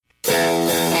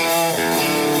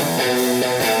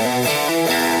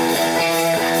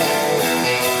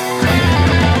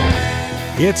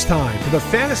It's time for the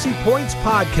Fantasy Points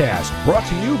Podcast, brought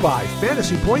to you by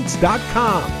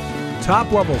FantasyPoints.com.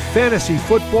 Top-level fantasy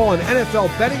football and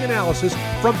NFL betting analysis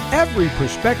from every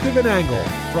perspective and angle,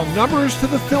 from numbers to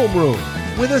the film room,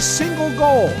 with a single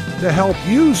goal to help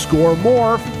you score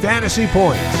more fantasy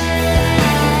points.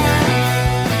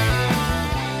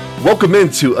 Welcome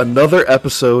into another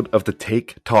episode of the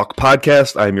Take Talk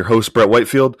Podcast. I am your host, Brett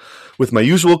Whitefield, with my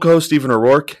usual co-host, Stephen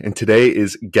O'Rourke, and today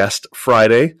is Guest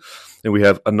Friday, and we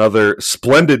have another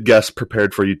splendid guest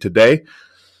prepared for you today.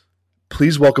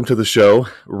 Please welcome to the show,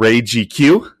 Ray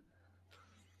GQ.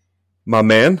 My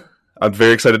man, I'm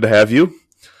very excited to have you.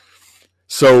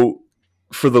 So,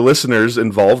 for the listeners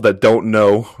involved that don't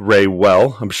know Ray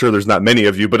well, I'm sure there's not many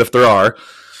of you, but if there are,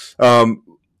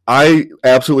 I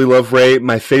absolutely love Ray.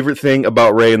 My favorite thing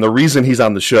about Ray, and the reason he's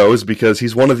on the show, is because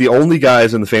he's one of the only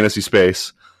guys in the fantasy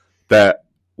space that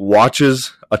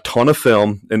watches a ton of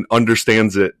film and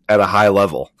understands it at a high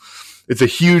level. It's a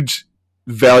huge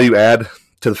value add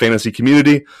to the fantasy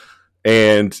community,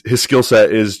 and his skill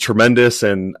set is tremendous,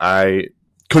 and I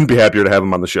couldn't be happier to have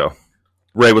him on the show.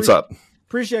 Ray, what's up?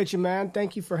 Appreciate you, man.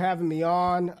 Thank you for having me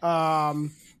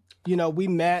on. We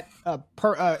met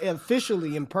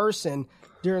officially in person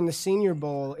during the Senior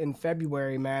Bowl in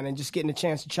February, man, and just getting a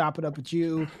chance to chop it up with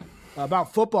you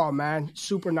about football, man.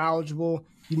 Super knowledgeable.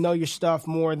 You know your stuff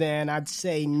more than, I'd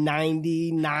say,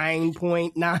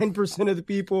 99.9% of the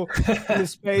people in the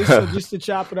space. So just to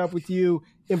chop it up with you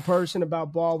in person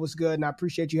about ball was good, and I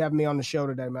appreciate you having me on the show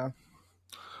today, man.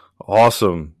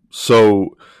 Awesome.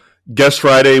 So Guest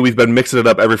Friday, we've been mixing it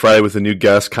up every Friday with a new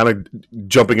guest, kind of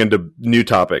jumping into new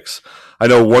topics. I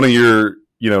know one of your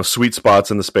sweet spots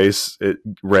in the space,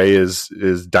 Ray, is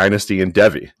Dynasty and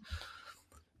Devy.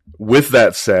 With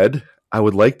that said, I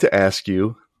would like to ask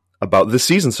you about this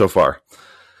season so far.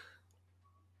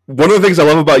 One of the things I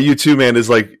love about you too, man, is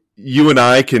like you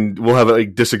and we'll have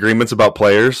like disagreements about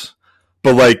players,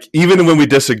 but like even when we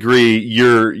disagree,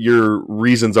 your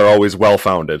reasons are always well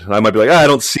founded. And I might be like, I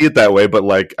don't see it that way, but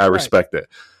like I respect it.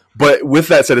 But with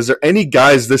that said, is there any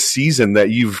guys this season that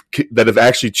have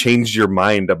actually changed your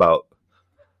mind about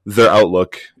their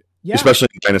outlook, especially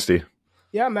in Dynasty?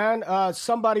 Yeah, man.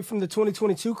 Somebody from the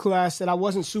 2022 class that I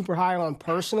wasn't super high on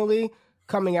personally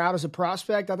coming out as a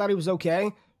prospect. I thought he was okay.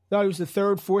 I thought he was the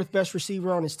third, fourth best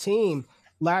receiver on his team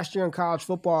last year in college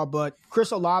football. But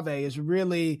Chris Olave is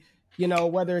really,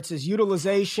 whether it's his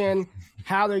utilization,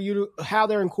 how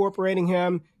they're incorporating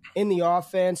him in the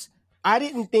offense. I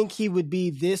didn't think he would be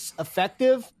this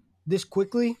effective this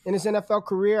quickly in his NFL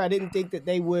career. I didn't think that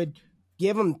they would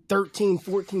give him 13,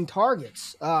 14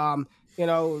 targets,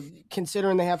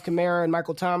 considering they have Kamara and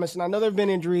Michael Thomas. And I know there have been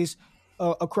injuries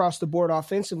across the board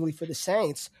offensively for the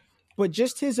Saints. But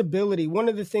just his ability, one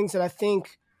of the things that I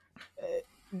think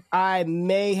I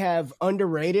may have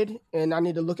underrated, and I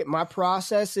need to look at my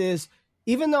process, is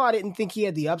even though I didn't think he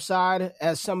had the upside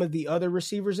as some of the other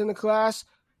receivers in the class,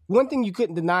 one thing you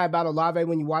couldn't deny about Olave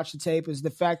when you watch the tape is the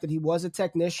fact that he was a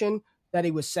technician, that he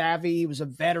was savvy, he was a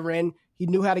veteran. He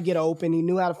knew how to get open. He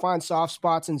knew how to find soft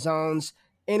spots and zones.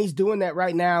 And he's doing that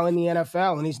right now in the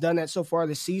NFL, and he's done that so far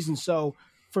this season. So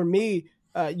for me,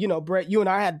 Brett, you and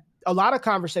I had a lot of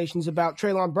conversations about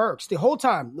Treylon Burks the whole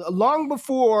time, long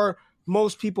before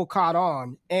most people caught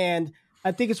on. And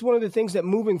I think it's one of the things that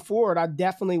moving forward, I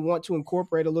definitely want to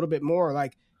incorporate a little bit more.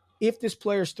 Like if this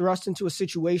player's thrust into a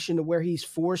situation to where he's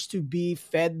forced to be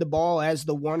fed the ball as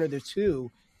the one or the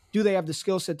two, do they have the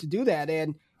skill set to do that?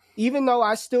 And even though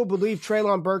I still believe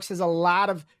Treylon Burks has a lot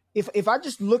of, if I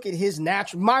just look at his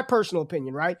my personal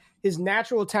opinion, right, his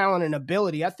natural talent and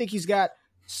ability, I think he's got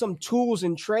some tools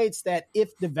and traits that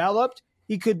if developed,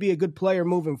 he could be a good player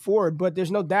moving forward. But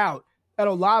there's no doubt that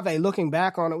Olave, looking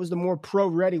back on it, was the more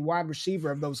pro-ready wide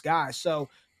receiver of those guys. So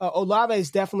Olave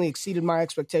has definitely exceeded my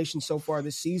expectations so far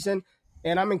this season.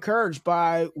 And I'm encouraged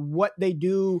by what they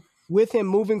do with him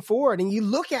moving forward. And you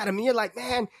look at him and you're like,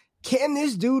 man, can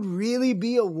this dude really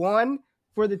be a one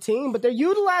for the team? But they're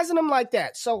utilizing him like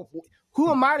that. So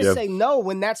who am I to say no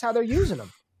when that's how they're using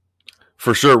him?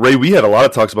 For sure. Ray, we had a lot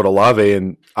of talks about Olave,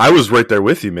 and I was right there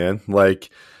with you, man. Like,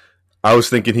 I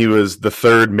was thinking he was the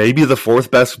third, maybe the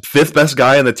fifth best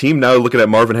guy on the team. Now looking at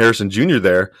Marvin Harrison Jr.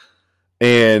 there,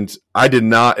 and I did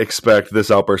not expect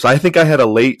this outburst. I think I had a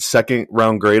late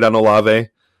second-round grade on Olave.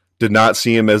 Did not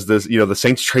see him as this, the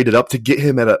Saints traded up to get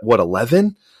him at,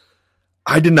 11?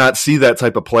 I did not see that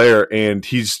type of player, and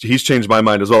he's changed my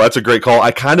mind as well. That's a great call.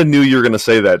 I kind of knew you were going to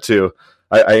say that, too.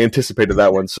 I anticipated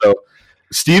that one. So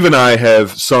Steve and I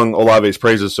have sung Olave's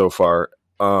praises so far.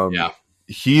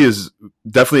 He has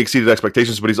definitely exceeded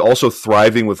expectations, but he's also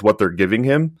thriving with what they're giving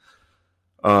him.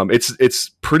 It's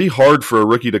pretty hard for a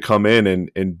rookie to come in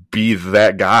and be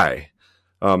that guy.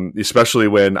 Especially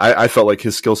when I felt like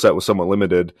his skill set was somewhat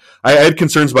limited. I had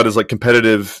concerns about his like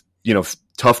competitive,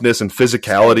 toughness and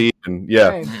physicality, and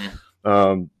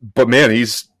but man,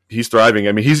 he's thriving.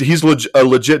 I mean, he's a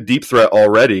legit deep threat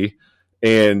already,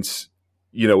 and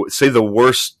say the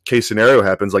worst case scenario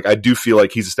happens, like I do feel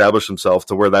like he's established himself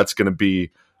to where that's going to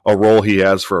be a role he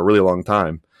has for a really long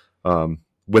time,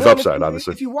 with upside,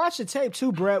 obviously. If you watch the tape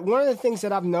too, Brett, one of the things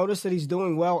that I've noticed that he's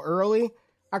doing well early.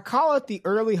 I call it the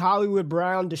early Hollywood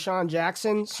Brown, Deshaun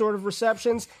Jackson sort of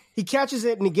receptions. He catches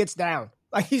it and he gets down.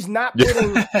 Like he's not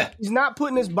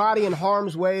putting his body in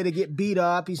harm's way to get beat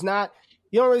up. You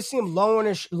don't really see him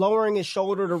lowering his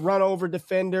shoulder to run over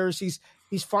defenders. He's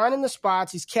finding the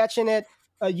spots. He's catching it.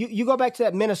 You go back to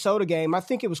that Minnesota game. I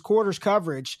think it was quarters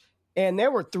coverage, and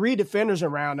there were 3 defenders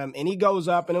around him, and he goes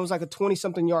up, and it was like a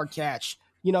 20-something yard catch,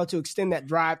 to extend that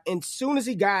drive. And as soon as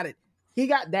he got it, he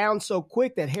got down so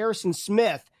quick that Harrison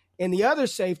Smith and the other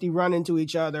safety run into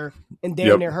each other and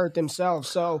damn near hurt themselves.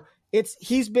 So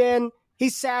he's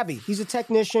savvy. He's a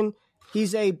technician.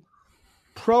 He's a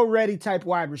pro-ready type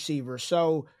wide receiver.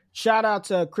 So shout out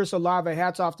to Chris Olave.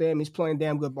 Hats off to him. He's playing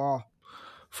damn good ball.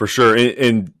 For sure.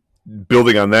 And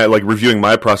building on that, like reviewing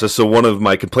my process. So one of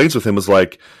my complaints with him was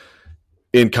like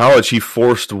in college, he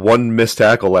forced 1 missed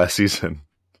tackle last season.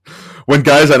 When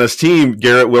guys on his team,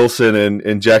 Garrett Wilson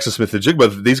and Jackson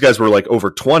Smith-Njigba, these guys were like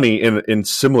over 20 in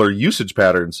similar usage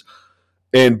patterns.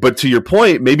 But to your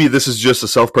point, maybe this is just a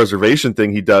self-preservation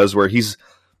thing he does where he's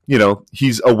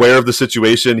aware of the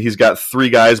situation. He's got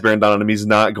 3 guys bearing down on him. He's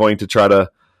not going to try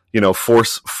to,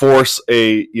 force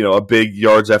a big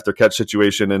yards after catch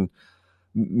situation. And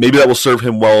maybe that will serve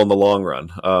him well in the long run.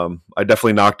 I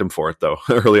definitely knocked him for it though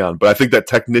early on, but I think that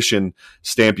technician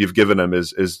stamp you've given him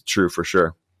is true for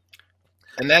sure.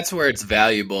 And that's where it's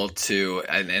valuable to,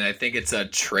 and I think it's a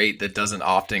trait that doesn't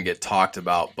often get talked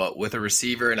about, but with a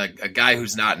receiver and a guy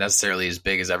who's not necessarily as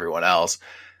big as everyone else,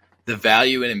 the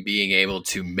value in being able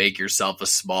to make yourself a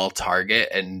small target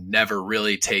and never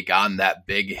really take on that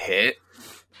big hit.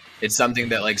 It's something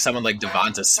that like someone like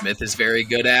Devonta Smith is very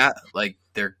good at. Like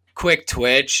they're quick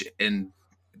twitch and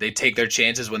they take their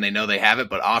chances when they know they have it,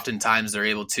 but oftentimes they're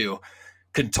able to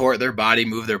contort their body,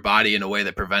 move their body in a way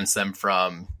that prevents them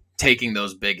from taking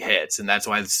those big hits. And that's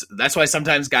why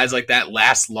sometimes guys like that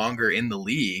last longer in the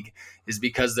league, is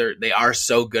because they are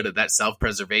so good at that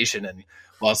self-preservation. And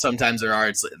while sometimes there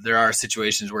are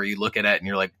situations where you look at it and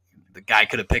you're like, the guy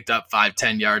could have picked up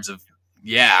 5-10 yards of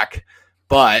yak,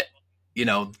 but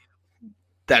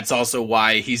that's also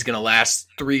why he's going to last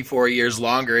 3-4 years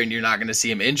longer and you're not going to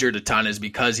see him injured a ton, is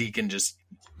because he can just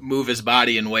move his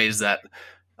body in ways that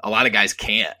a lot of guys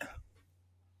can't.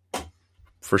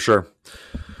 For sure.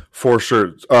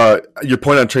 Your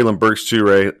point on Treylon Burks too,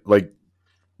 Ray. Like,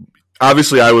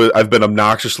 obviously, I've been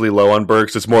obnoxiously low on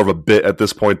Burks. It's more of a bit at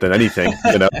this point than anything.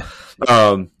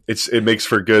 It makes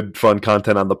for good, fun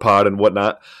content on the pod and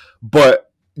whatnot.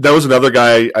 But that was another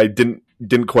guy I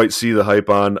didn't quite see the hype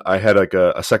on. I had like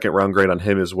a second round grade on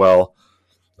him as well.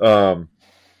 I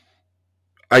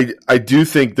do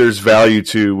think there's value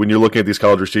to, when you're looking at these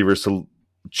college receivers, to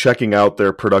checking out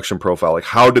their production profile. Like,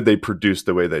 how did they produce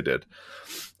the way they did?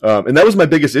 And that was my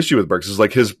biggest issue with Burks, is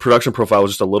like his production profile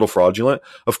was just a little fraudulent.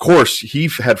 Of course, he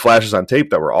had flashes on tape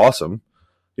that were awesome.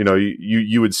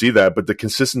 You would see that, but the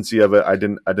consistency of it, I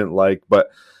didn't like.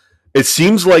 But it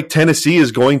seems like Tennessee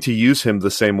is going to use him the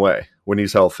same way when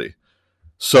he's healthy.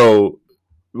 So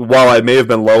while I may have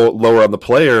been lower on the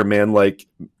player, man, like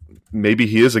maybe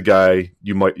he is a guy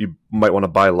you might want to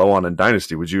buy low on in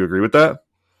Dynasty. Would you agree with that?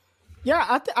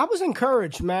 Yeah, I was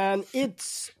encouraged, man.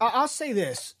 I'll say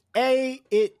this.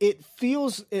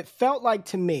 It felt like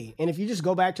to me, and if you just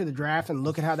go back to the draft and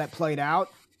look at how that played out,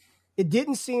 it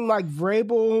didn't seem like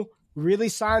Vrabel really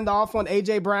signed off on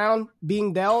A.J. Brown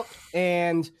being dealt.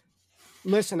 And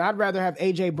listen, I'd rather have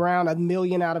A.J. Brown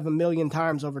 1,000,000 out of 1,000,000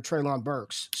 times over Treylon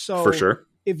Burks. So for sure,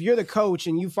 if you're the coach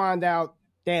and you find out,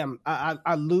 damn,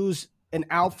 I lose an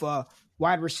alpha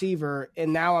wide receiver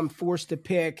and now I'm forced to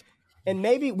pick, and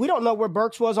maybe we don't know where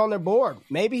Burks was on their board.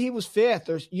 Maybe he was 5th,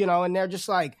 or and they're just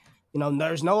like,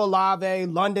 there's no Olave,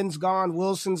 London's gone,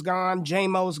 Wilson's gone,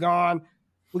 J-Mo's gone.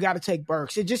 We got to take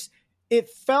Burks. It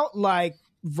felt like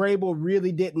Vrabel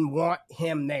really didn't want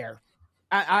him there.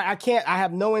 I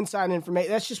have no inside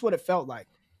information. That's just what it felt like.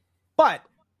 But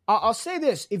I'll say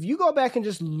this: if you go back and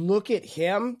just look at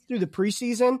him through the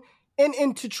preseason,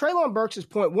 and to Treylon Burks'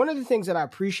 point, one of the things that I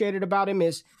appreciated about him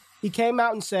is he came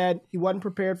out and said he wasn't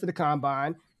prepared for the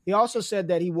combine. He also said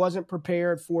that he wasn't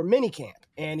prepared for minicamp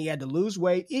and he had to lose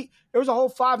weight. There was a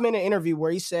whole 5-minute interview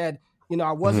where he said, You know,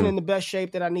 I wasn't in the best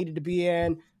shape that I needed to be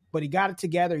in, but he got it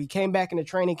together. He came back into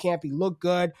training camp. He looked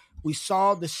good. We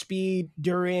saw the speed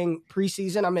during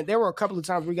preseason. I mean, there were a couple of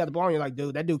times where he got the ball and you're like,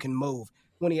 dude, that dude can move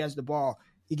when he has the ball.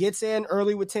 He gets in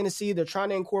early with Tennessee. They're trying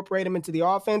to incorporate him into the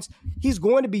offense. He's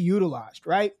going to be utilized,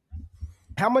 right?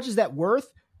 How much is that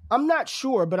worth? I'm not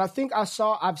sure, but I think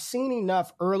I've seen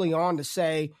enough early on to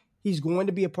say he's going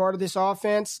to be a part of this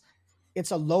offense.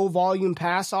 It's a low volume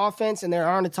pass offense and there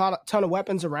aren't a ton of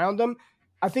weapons around him.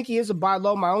 I think he is a buy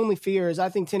low. My only fear is I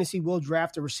think Tennessee will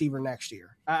draft a receiver next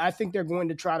year. I think they're going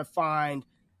to try to find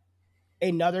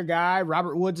another guy.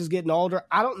 Robert Woods is getting older.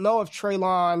 I don't know if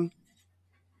Treylon,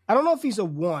 I don't know if he's a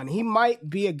one. He might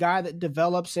be a guy that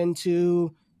develops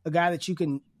into a guy that you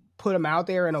can put him out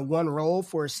there in a one role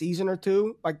for a season or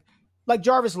two. Like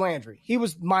Jarvis Landry. He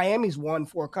was Miami's one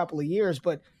for a couple of years,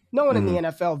 but no one in the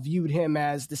NFL viewed him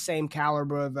as the same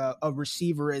caliber of a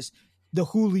receiver as the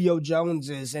Julio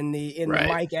Joneses and the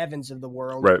Mike Evans of the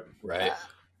world. Right.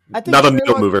 I think not a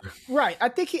needle mover. Right. I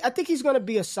think he's going to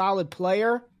be a solid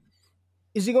player.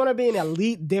 Is he going to be an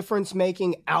elite difference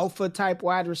making alpha type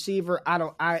wide receiver? I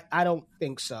don't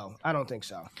think so.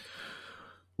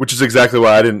 Which is exactly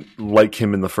why I didn't like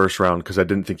him in the first round, because I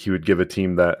didn't think he would give a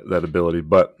team that ability.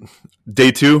 But day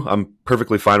 2, I'm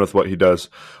perfectly fine with what he does.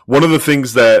 One of the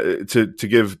things that to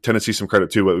give Tennessee some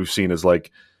credit to, what we've seen is like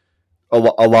a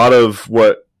lot of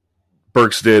what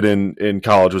Burks did in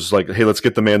college was like, hey, let's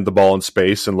get the man the ball in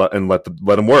space and let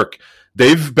him work.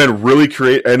 They've been really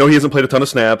creative. I know he hasn't played a ton of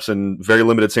snaps and very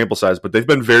limited sample size, but they've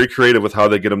been very creative with how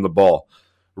they get him the ball.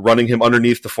 Running him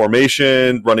underneath the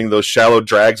formation, running those shallow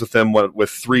drags with him with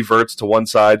 3 verts to one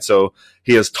side, so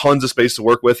he has tons of space to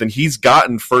work with, and he's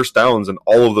gotten first downs in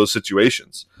all of those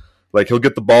situations. Like, he'll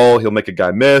get the ball, he'll make a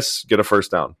guy miss, get a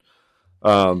first down.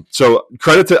 So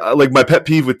credit to, like, my pet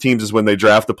peeve with teams is when they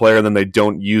draft a player and then they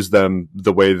don't use them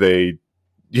the way they,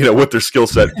 with their skill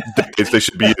set dictates they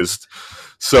should be used.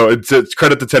 So it's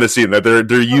credit to Tennessee that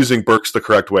they're using Burks the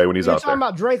correct way when he's out there. You're talking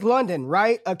about Drake London,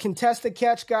 right? A contested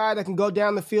catch guy that can go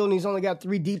down the field, and he's only got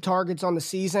 3 deep targets on the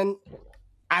season.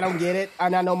 I don't get it.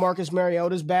 And I know Marcus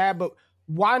Mariota's bad, but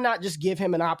why not just give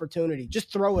him an opportunity?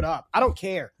 Just throw it up. I don't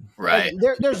care. Right.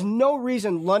 Like, there's no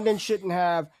reason London shouldn't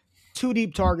have 2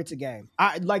 deep targets a game.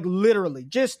 Literally.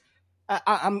 Just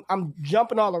I'm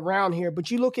jumping all around here, but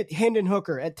you look at Hendon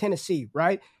Hooker at Tennessee,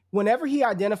 right? Whenever he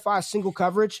identifies single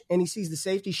coverage and he sees the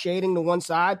safety shading to one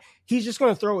side, he's just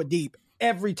going to throw it deep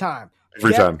every time.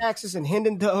 Every time. Texas and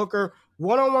Hendon to Hooker,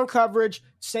 one-on-one coverage,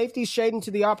 safety shading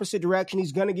to the opposite direction.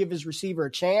 He's going to give his receiver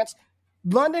a chance.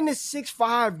 London is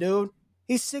 6'5", dude.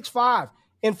 He's 6'5".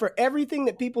 And for everything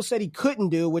that people said he couldn't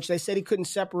do, which they said he couldn't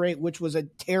separate, which was a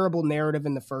terrible narrative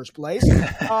in the first place,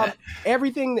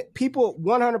 everything that people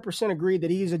 100% agreed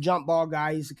that he's a jump ball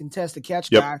guy, he's a contested catch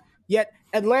guy, yet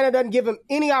Atlanta doesn't give him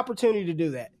any opportunity to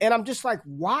do that. And I'm just like,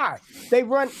 why? They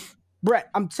run – Brett,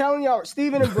 I'm telling y'all,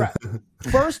 Steven and Brett,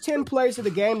 first 10 plays of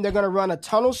the game, they're going to run a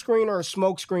tunnel screen or a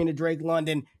smoke screen to Drake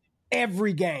London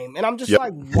every game. And I'm just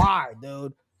like, why,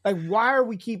 dude? Like, why are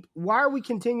we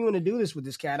continuing to do this with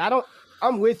this cat?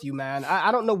 I'm with you, man.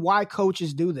 I don't know why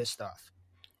coaches do this stuff.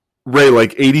 Ray,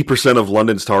 like 80% of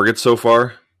London's targets so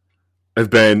far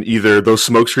have been either those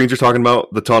smoke screens you're talking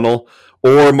about, the tunnel,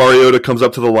 or Mariota comes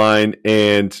up to the line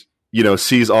and,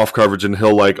 sees off coverage and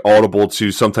he'll like audible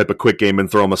to some type of quick game and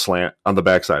throw him a slant on the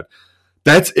backside.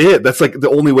 That's it. That's like the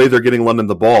only way they're getting London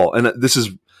the ball. And this is,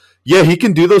 he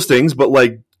can do those things, but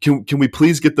like, can we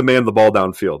please get the man the ball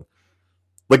downfield?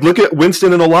 Like, look at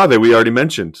Winston and Olave, we already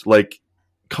mentioned. Like,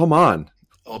 come on.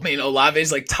 I mean,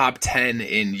 Olave's like top 10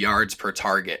 in yards per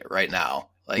target right now.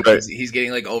 Like, he's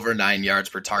getting like over 9 yards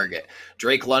per target.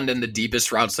 Drake London, the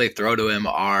deepest routes they throw to him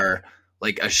are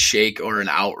like a shake or an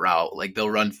out route. Like, they'll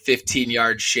run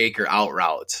 15-yard shake or out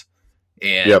route.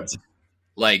 And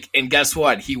and guess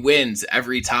what? He wins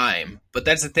every time. But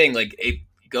that's the thing. Like, it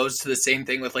goes to the same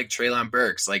thing with like Treylon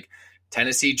Burks. Like,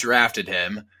 Tennessee drafted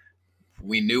him.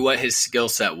 We knew what his skill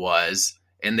set was,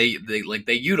 and they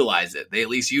utilize it. They at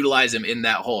least utilize him in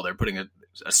that hole. They're putting a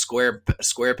square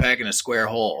peg in a square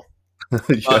hole.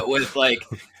 But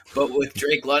with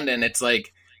Drake London, it's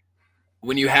like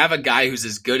when you have a guy who's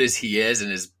as good as he is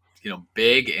and is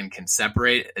big and can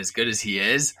separate as good as he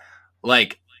is,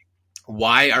 like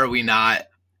why are we not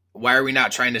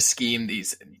trying to scheme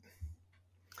these?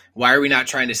 Why are we not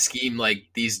trying to scheme like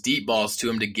these deep balls to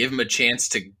him to give him a chance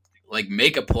to like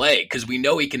make a play, because we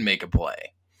know he can make a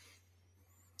play.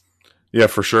 Yeah,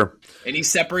 for sure. And he's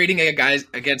separating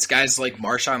against guys like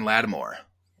Marshawn Lattimore.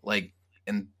 Like,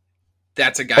 and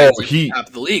that's a guy who's top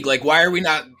of the league. Like, why are we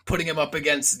not putting him up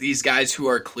against these guys who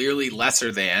are clearly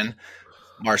lesser than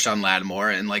Marshawn Lattimore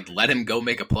and like let him go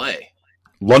make a play?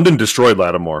 London destroyed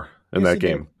Lattimore in Yes, that he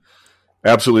game.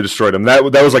 did. Absolutely destroyed him. That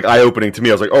was like eye-opening to me.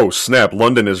 I was like, oh, snap,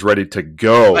 London is ready to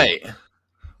go. Right.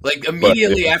 Like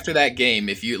immediately after that game,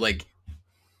 if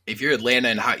you're Atlanta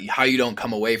and how you don't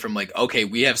come away from like, okay,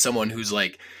 we have someone who's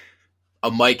like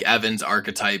a Mike Evans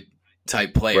archetype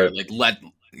type player. Right. Like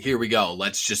here we go.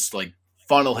 Let's just like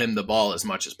funnel him the ball as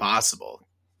much as possible.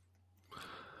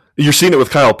 You're seeing it with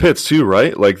Kyle Pitts too,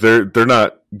 right? Like they're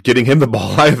not getting him the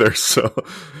ball either. So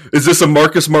is this a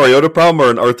Marcus Mariota problem or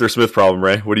an Arthur Smith problem,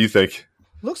 Ray? What do you think?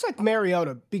 Looks like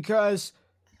Mariota, because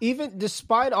even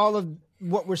despite all of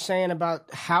what we're saying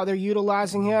about how they're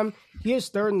utilizing him, he is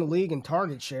third in the league in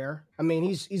target share. I mean,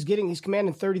 he's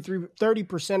commanding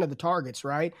 30% of the targets,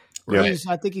 right? Right.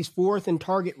 I think he's fourth in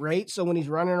target rate. So when he's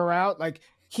running around, like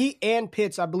he and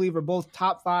Pitts, I believe, are both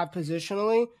top 5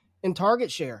 positionally in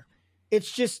target share.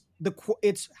 It's just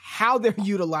it's how they're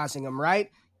utilizing him,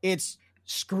 right? It's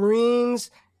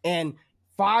screens and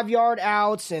 5-yard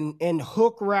outs and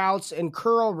hook routes and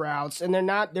curl routes, and they're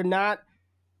not.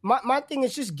 My thing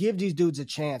is just give these dudes a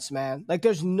chance, man. Like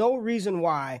there's no reason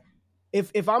why.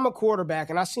 If I'm a quarterback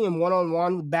and I see him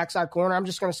one-on-one with backside corner, I'm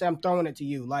just gonna say I'm throwing it to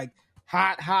you, like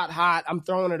hot. I'm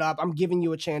throwing it up. I'm giving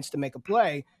you a chance to make a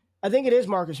play. I think it is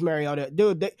Marcus Mariota,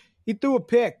 dude. He threw a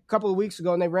pick a couple of weeks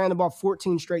ago, and they ran the ball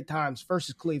 14 straight times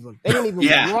versus Cleveland. They didn't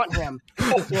even want him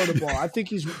to throw the ball. I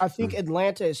think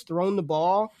Atlanta has thrown the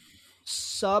ball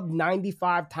sub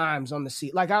 95 times on the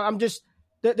seat. Like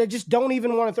they just don't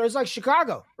even want to throw. It's like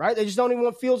Chicago, right? They just don't even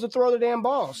want Fields to throw the damn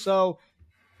ball. So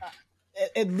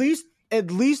at least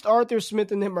Arthur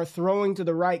Smith and them are throwing to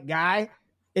the right guy.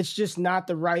 It's just not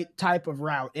the right type of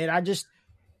route. And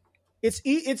it's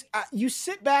you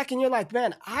sit back and you're like,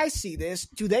 man, I see this.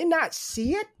 Do they not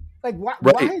see it? Like, why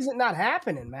is it not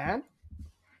happening, man?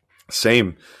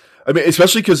 Same. I mean,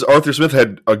 especially because Arthur Smith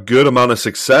had a good amount of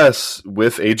success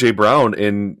with A.J. Brown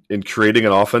in creating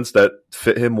an offense that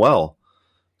fit him well.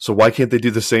 So why can't they do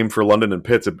the same for London and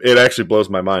Pitts? It actually blows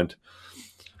my mind.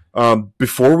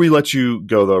 Before we let you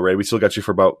go, though, Ray, we still got you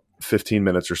for about 15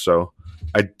 minutes or so.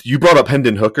 You brought up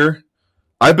Hendon Hooker.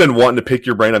 I've been wanting to pick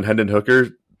your brain on Hendon Hooker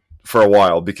for a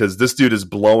while because this dude is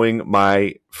blowing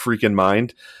my freaking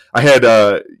mind. I had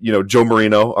Joe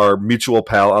Marino, our mutual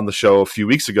pal, on the show a few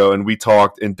weeks ago, and we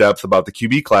talked in depth about the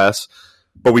QB class,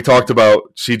 but we talked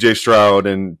about CJ Stroud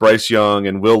and Bryce Young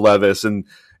and Will Levis and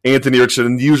Anthony Richardson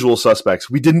and the usual suspects.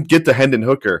 We didn't get to Hendon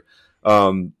Hooker.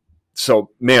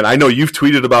 So, man, I know you've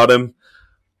tweeted about him.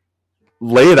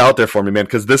 Lay it out there for me, man,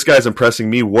 because this guy's impressing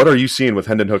me. What are you seeing with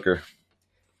Hendon Hooker?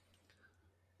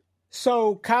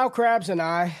 So Kyle Krabs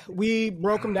and we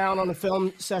broke him down on the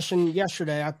film session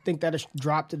yesterday. I think that is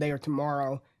dropped today or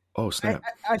tomorrow. Oh, snap.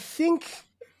 I think,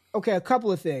 okay, a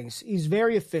couple of things. He's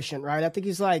very efficient, right? I think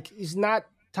he's not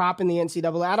top in the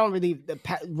NCAA. I don't really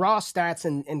raw stats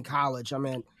in college. I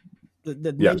mean,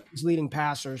 the nation's leading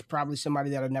passer is probably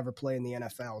somebody that would never play in the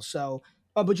NFL. So,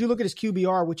 but you look at his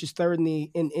QBR, which is third in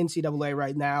NCAA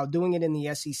right now, doing it in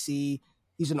the SEC.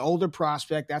 He's an older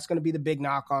prospect. That's going to be the big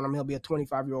knock on him. He'll be a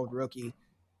 25-year-old rookie.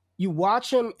 You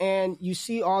watch him and you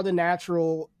see all the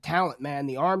natural talent, man,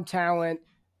 the arm talent,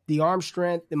 the arm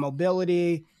strength, the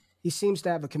mobility. He seems to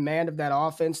have a command of that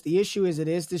offense. The issue is it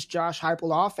is this Josh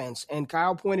Heupel offense, and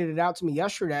Kyle pointed it out to me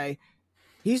yesterday.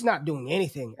 He's not doing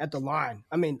anything at the line.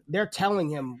 I mean, they're telling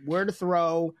him where to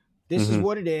throw. This is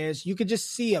what it is. You could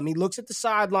just see him. He looks at the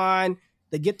sideline.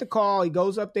 They get the call. He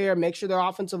goes up there, makes sure their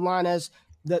offensive line has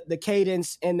the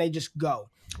cadence, and they just go.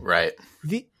 Right.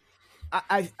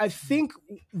 I think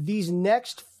these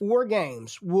next 4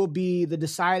 games will be the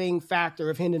deciding factor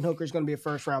if Hendon Hooker is going to be a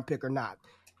first-round pick or not.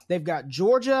 They've got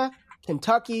Georgia,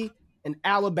 Kentucky, and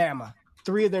Alabama,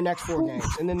 3 of their next 4 games,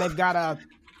 and then they've got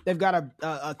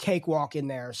a cakewalk in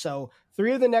there. So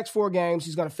 3 of the next 4 games,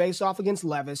 he's going to face off against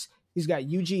Levis. He's got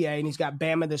UGA, and he's got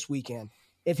Bama this weekend.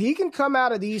 If he can come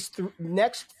out of these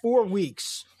next 4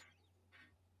 weeks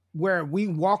where we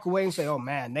walk away and say, oh,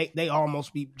 man, they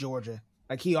almost beat Georgia.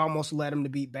 Like he almost led them to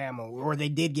beat Bama, or they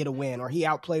did get a win, or he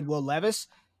outplayed Will Levis.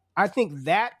 I think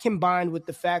that combined with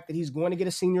the fact that he's going to get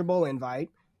a Senior Bowl invite,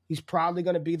 he's probably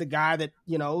going to be the guy that,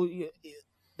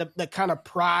 the kind of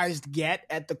prized get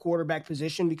at the quarterback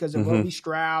position because it won't be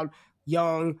Stroud,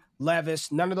 Young,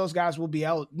 Levis. None of those guys will be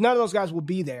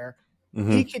there.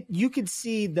 You could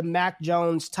see the Mac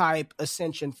Jones type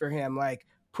ascension for him, like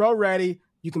pro ready.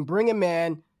 You can bring him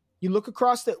in. You look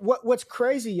across what's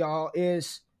crazy, y'all,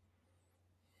 is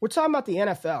we're talking about the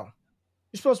NFL.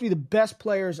 You're supposed to be the best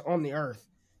players on the earth.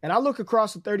 And I look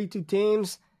across the 32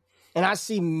 teams and I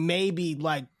see maybe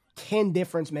like 10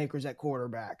 difference makers at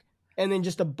quarterback and then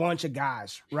just a bunch of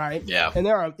guys, right? Yeah.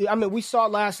 And we saw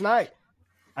last night.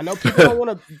 I know people don't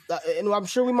want to, and I'm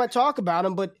sure we might talk about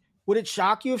him, but would it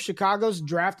shock you if Chicago's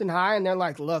drafting high and they're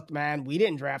like, look, man, we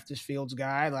didn't draft this Fields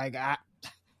guy. Like,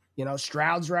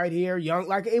 Stroud's right here, young.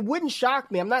 Like, it wouldn't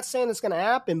shock me. I'm not saying it's going to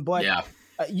happen, but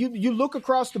you look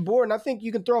across the board, and I think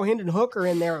you can throw Hendon Hooker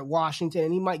in there at Washington,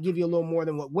 and he might give you a little more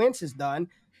than what Wentz has done.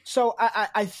 So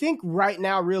I think right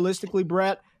now, realistically,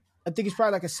 Brett, I think he's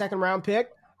probably like a second-round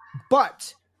pick.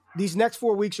 But these next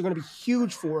 4 weeks are going to be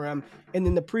huge for him. And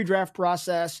then the pre-draft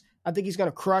process, I think he's going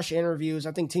to crush interviews.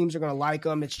 I think teams are going to like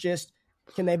him. It's just,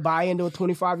 can they buy into a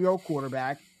 25-year-old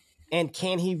quarterback? And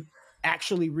can he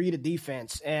actually read a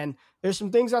defense? And there's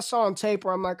some things I saw on tape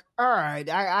where I'm like, all right,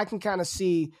 I can kind of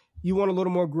see you want a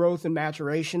little more growth and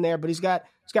maturation there. But he's got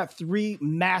 3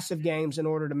 massive games in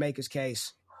order to make his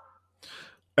case.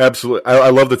 Absolutely. I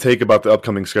love the take about the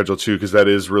upcoming schedule too, because that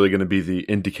is really going to be the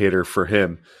indicator for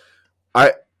him.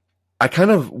 I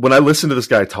kind of, when I listen to this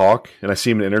guy talk and I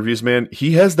see him in interviews, man,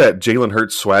 he has that Jalen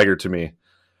Hurts swagger to me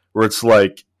where it's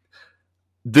like,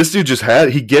 this dude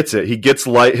he gets it. He gets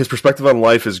light. His perspective on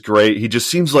life is great. He just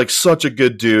seems like such a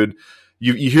good dude.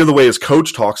 You hear the way his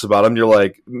coach talks about him. You're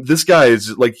like, this guy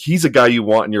is like, he's a guy you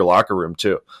want in your locker room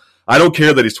too. I don't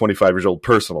care that he's 25 years old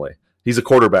personally. He's a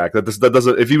quarterback. That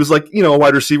doesn't. If he was like, a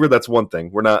wide receiver, that's one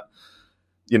thing. We're not,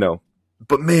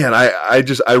 But man,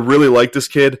 I really like this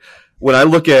kid. When I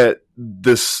look at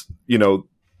this,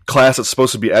 class that's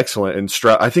supposed to be excellent, and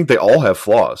Stroud, I think they all have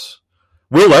flaws.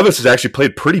 Will Levis has actually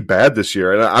played pretty bad this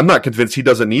year, and I'm not convinced he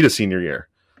doesn't need a senior year.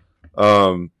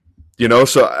 So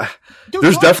Dude,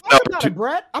 there's definitely opportunity.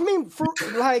 Brett. I mean, for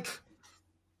like,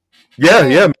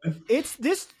 man. It's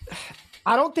this.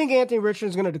 I don't think Anthony Richardson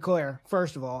is going to declare.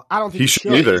 First of all, I don't think he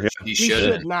should either. He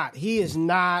should not. He is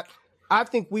not. I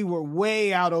think we were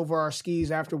way out over our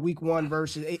skis after week 1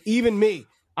 versus even me.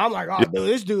 I'm like, dude,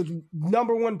 this dude's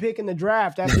number 1 pick in the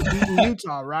draft after beating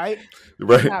Utah, right?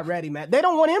 Right. He's not ready, man. They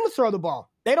don't want him to throw the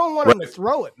ball. They don't want him to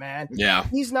throw it, man. Yeah.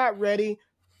 He's not ready.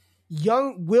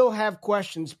 Young will have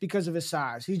questions because of his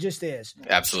size. He just is.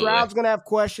 Absolutely. Stroud's going to have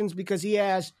questions because he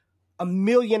has a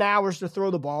million hours to throw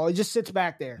the ball. He just sits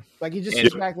back there. Like, he just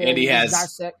sits back there. And he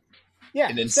has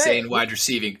an insane wide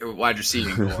receiving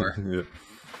core. Yeah.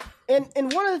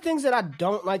 And one of the things that I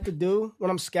don't like to do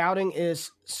when I'm scouting is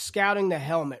scouting the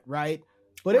helmet, right?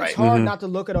 But it's hard not to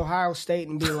look at Ohio State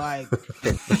and be like,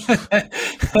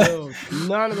 dude,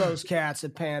 none of those cats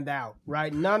have panned out,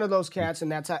 right? None of those cats, and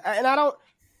that's how, and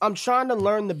I'm trying to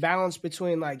learn the balance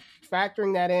between like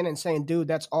factoring that in and saying, dude,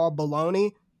 that's all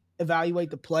baloney. Evaluate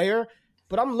the player.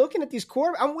 But I'm looking at these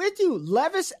I'm with you.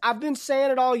 Levis, I've been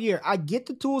saying it all year. I get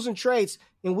the tools and traits,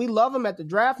 and we love him at the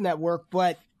Draft Network,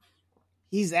 but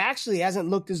he's actually hasn't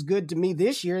looked as good to me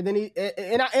this year than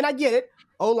and I get it.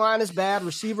 O-line is bad.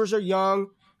 Receivers are young.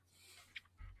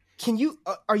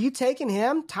 Are you taking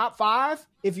him top 5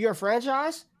 if you're a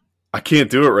franchise? I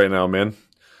can't do it right now, man.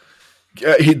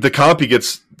 The comp he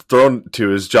gets thrown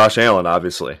to is Josh Allen,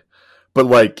 obviously. But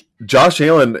like Josh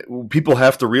Allen, people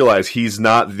have to realize he's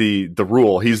not the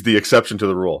rule. He's the exception to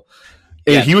the rule.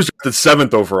 And he was the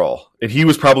 7th overall, and he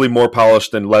was probably more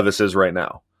polished than Levis is right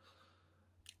now.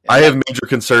 I have major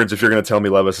concerns if you're going to tell me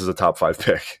Levis is a top 5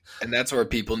 pick. And that's where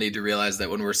people need to realize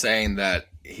that when we're saying that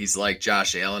he's like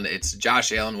Josh Allen, it's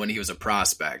Josh Allen when he was a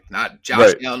prospect, not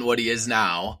Josh Allen what he is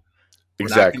now.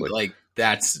 Exactly.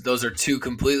 Those are 2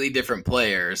 completely different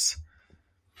players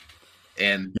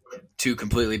and 2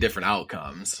 completely different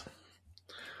outcomes.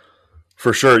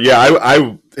 For sure. Yeah,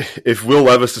 I if Will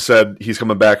Levis has said he's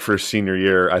coming back for his senior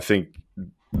year, I think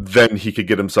then he could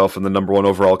get himself in the number 1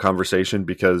 overall conversation,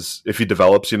 because if he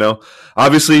develops,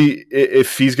 obviously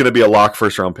if he's going to be a lock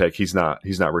first round pick, he's not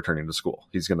returning to school.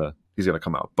 He's going to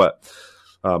come out, but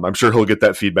I'm sure he'll get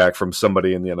that feedback from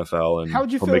somebody in the NFL. And how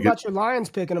would you feel about your Lions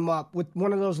picking him up with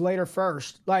one of those later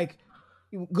first? Like,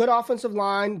 good offensive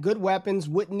line, good weapons,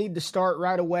 wouldn't need to start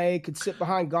right away, could sit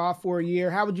behind Goff for a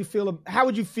year. How would you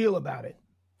feel about it?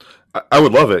 I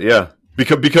would love it. Yeah.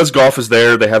 Because Goff is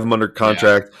there, they have him under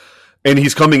contract. Yeah. And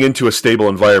he's coming into a stable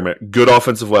environment, good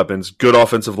offensive weapons, good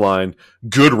offensive line,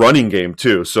 good running game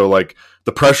too. So like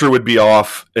the pressure would be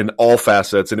off in all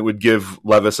facets, and it would give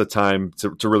Levis a time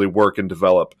to really work and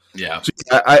develop. Yeah. So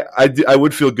I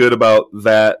would feel good about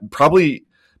that. Probably,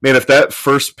 man, if that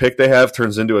first pick they have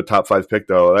turns into a top 5 pick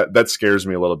though, that scares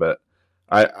me a little bit.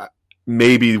 I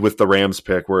maybe with the Rams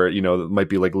pick where, it might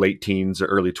be like late teens or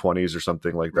early 20s or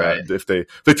something like that. Right. If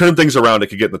they turn things around, it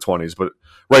could get in the 20s, but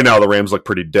right now the Rams look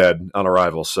pretty dead on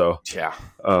arrival. So yeah,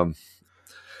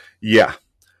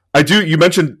 I do. You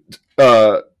mentioned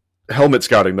helmet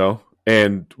scouting though,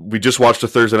 and we just watched a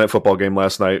Thursday night football game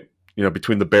last night,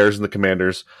 between the Bears and the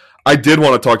Commanders. I did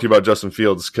want to talk to you about Justin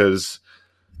Fields because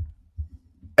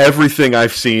everything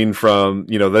I've seen from,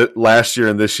 the last year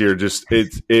and this year, just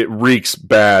it reeks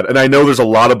bad. And I know there's a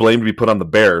lot of blame to be put on the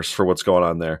Bears for what's going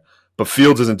on there, but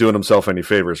Fields isn't doing himself any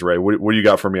favors, Ray. What do you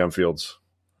got for me on Fields?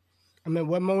 I mean,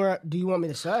 what more do you want me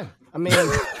to say? I mean,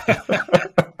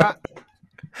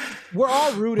 we're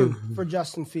all rooting for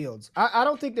Justin Fields. I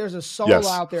don't think there's a soul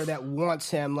out there that wants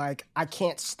him. Like, I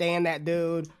can't stand that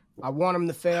dude. I want him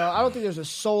to fail. I don't think there's a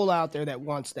soul out there that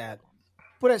wants that.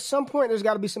 But at some point, there's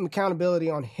got to be some accountability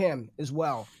on him as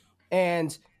well.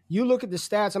 And you look at the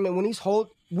stats. I mean, when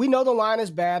we know the line is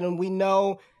bad, and we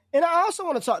know. And I also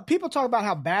want to talk. People talk about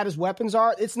how bad his weapons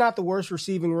are. It's not the worst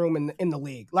receiving room in the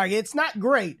league. Like, it's not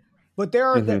great. But there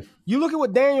are you look at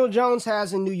what Daniel Jones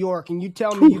has in New York, and you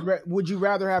tell me, would you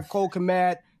rather have Cole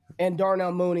Kmet and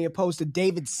Darnell Mooney opposed to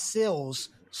David Sills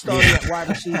starting at wide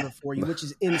receiver for you, which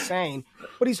is insane.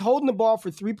 But he's holding the ball for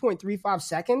 3.35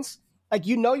 seconds. Like,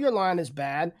 your line is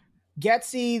bad.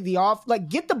 Getsy,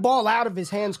 get the ball out of his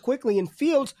hands quickly. And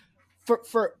Fields,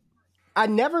 I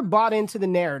never bought into the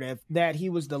narrative that he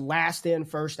was the last in,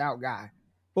 first out guy.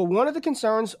 But one of the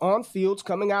concerns on Fields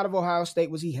coming out of Ohio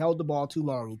State was he held the ball too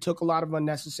long. He took a lot of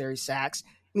unnecessary sacks,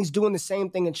 and he's doing the same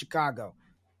thing in Chicago.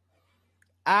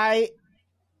 I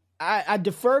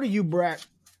defer to you, Brett,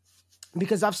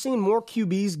 because I've seen more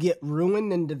QBs get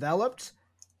ruined than developed.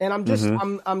 And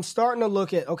I'm starting to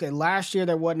look at, okay, last year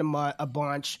there wasn't a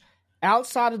bunch.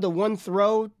 Outside of the one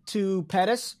throw to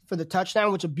Pettis for the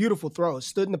touchdown, which a beautiful throw,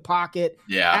 stood in the pocket,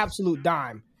 absolute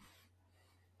dime.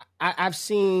 I've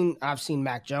seen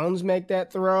Mac Jones make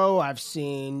that throw. I've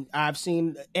seen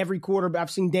every quarter.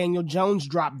 I've seen Daniel Jones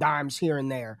drop dimes here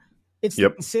and there. It's the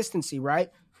consistency,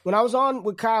 right? When I was on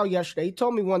with Kyle yesterday, he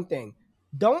told me one thing: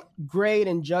 don't grade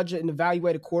and judge it and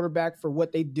evaluate a quarterback for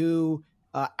what they do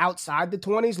outside the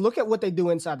 20s. Look at what they do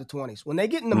inside the 20s. When they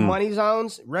get in the money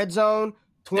zones, red zone,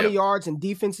 20 yards, and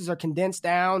defenses are condensed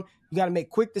down, you got to make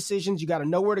quick decisions. You got to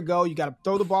know where to go. You got to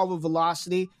throw the ball with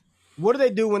velocity. What do they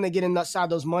do when they get inside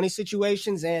those money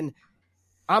situations? And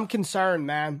I'm concerned,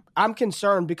 man. I'm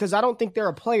concerned because I don't think they're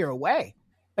a player away.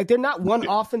 Like, they're not one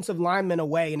offensive lineman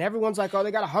away. And everyone's like, oh,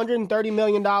 they got $130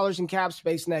 million in cap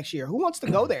space next year. Who wants to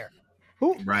go there?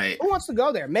 Who wants to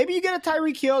go there? Maybe you get a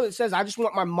Tyreek Hill that says, I just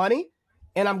want my money,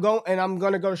 and I'm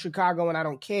going to go to Chicago, and I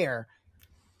don't care.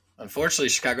 Unfortunately,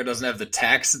 Chicago doesn't have the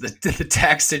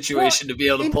tax situation to be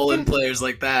able to pull in players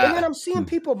like that. And then I'm seeing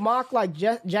people mock like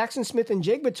Jackson Smith and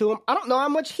Jigba to him. I don't know how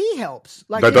much he helps.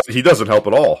 Like, he doesn't help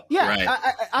at all. Yeah,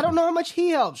 right. I don't know how much he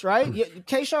helps. Right,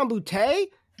 Kayshon Boutte.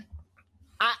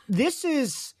 This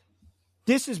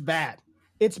is bad.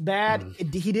 It's bad.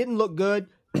 He didn't look good.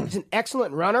 He's an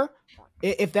excellent runner.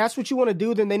 If that's what you want to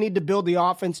do, then they need to build the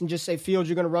offense and just say, Fields,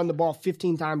 you're going to run the ball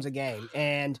 15 times a game.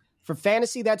 And for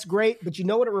fantasy, that's great. But you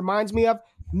know what it reminds me of?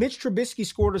 Mitch Trubisky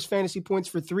scored his fantasy points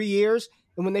for 3 years.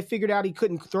 And when they figured out he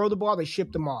couldn't throw the ball, they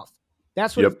shipped him off.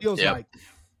 That's what it feels like.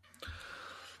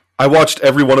 I watched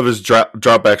every one of his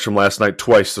dropbacks from last night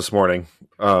twice this morning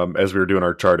as we were doing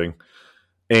our charting.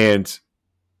 And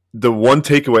the one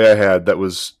takeaway I had that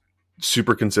was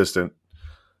super consistent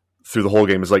through the whole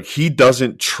game is, like, he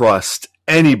doesn't trust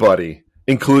anybody,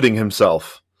 including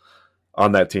himself,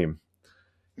 on that team.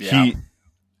 Yeah.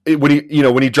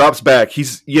 When he drops back,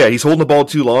 he's holding the ball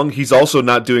too long. He's also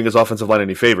not doing his offensive line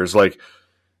any favors. Like,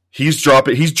 he's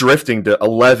drifting to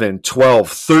 11, 12,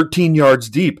 13 yards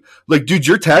deep. Like, dude,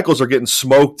 your tackles are getting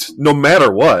smoked no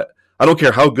matter what. I don't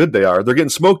care how good they are. They're getting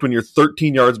smoked when you're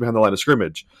 13 yards behind the line of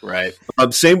scrimmage. Right.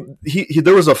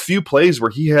 There was a few plays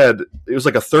where it was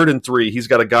like a 3rd and 3. He's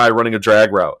got a guy running a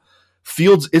drag route.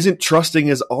 Fields isn't trusting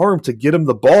his arm to get him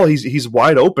the ball. He's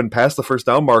wide open past the first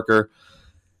down marker.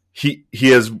 He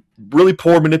has really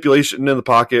poor manipulation in the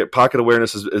pocket. Pocket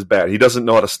awareness is bad. He doesn't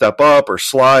know how to step up or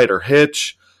slide or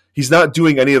hitch. He's not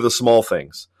doing any of the small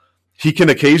things. He can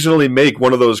occasionally make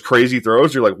one of those crazy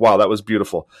throws. You're like, wow, that was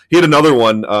beautiful. He had another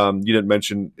one you didn't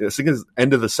mention. I think it's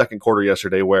end of the second quarter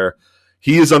yesterday where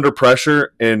he is under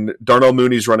pressure and Darnell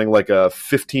Mooney's running like a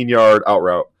 15-yard out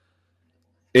route.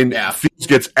 And Fields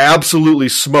gets absolutely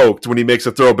smoked when he makes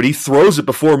a throw, but he throws it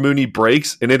before Mooney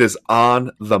breaks, and it is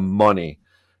on the money.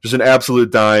 Just an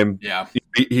absolute dime. Yeah.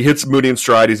 He hits Mooney in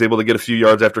stride. He's able to get a few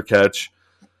yards after catch.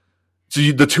 So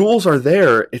the tools are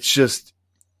there. It's just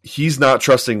he's not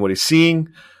trusting what he's seeing.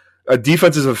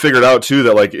 Defenses have figured out, too,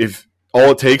 that like if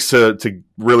all it takes to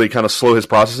really kind of slow his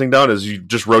processing down is you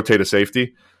just rotate a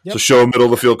safety. Yep. So show a middle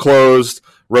of the field closed,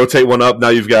 rotate one up. Now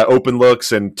you've got open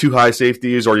looks and 2 high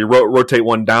safeties, or you rotate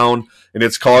one down. And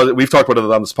we've talked about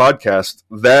it on this podcast.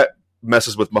 That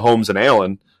messes with Mahomes and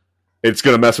Allen. It's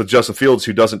going to mess with Justin Fields,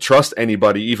 who doesn't trust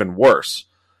anybody, even worse.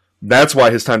 That's why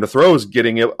his time to throw is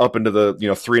getting up into the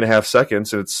 3.5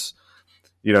 seconds. And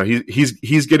You know,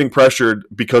 he's getting pressured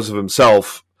because of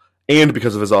himself and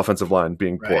because of his offensive line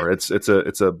being poor. It's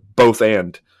a both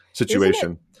and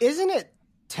situation. Isn't it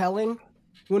telling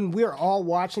when we're all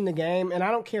watching the game, and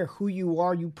I don't care who you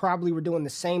are, you probably were doing the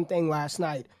same thing last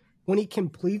night. When he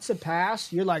completes a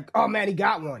pass, you're like, oh man, he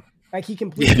got one. Like he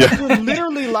completed. Yeah. You're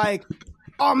literally like,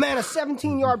 oh man, a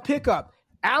 17-yard pickup.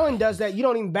 Allen does that. You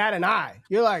don't even bat an eye.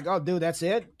 You're like, oh, dude, that's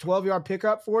it? 12-yard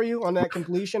pickup for you on that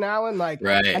completion, Allen? Like,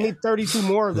 I need 32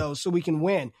 more of those so we can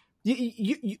win.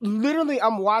 You literally,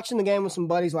 I'm watching the game with some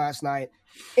buddies last night,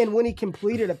 and when he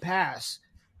completed a pass,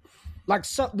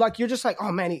 like you're just like,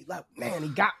 oh, man, he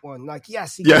got one. Like,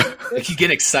 yes. Like you get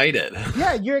excited.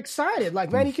 Yeah, you're excited.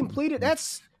 Like, man, he completed.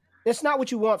 That's not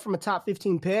what you want from a top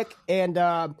 15 pick.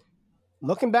 And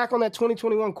looking back on that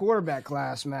 2021 quarterback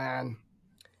class, man,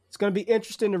 it's going to be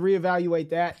interesting to reevaluate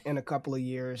that in a couple of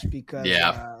years because,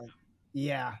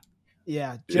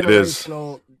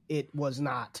 generational, it was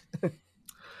not.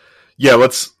 Yeah,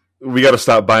 we got to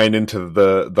stop buying into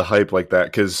the hype like that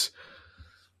because,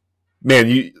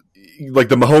 man, like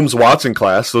the Mahomes-Watson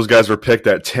class, those guys were picked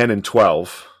at 10 and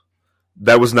 12.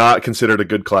 That was not considered a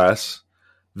good class.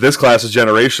 This class is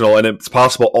generational, and it's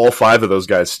possible all 5 of those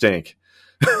guys stink.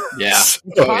 Yeah.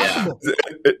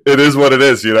 It is what it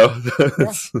is, you know?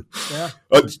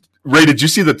 Ray, did you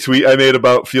see the tweet I made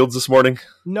about Fields this morning?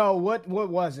 No, what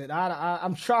was it?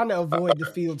 I'm trying to avoid the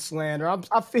Fields slander.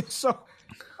 I feel so...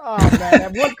 Oh, man.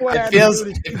 At one point,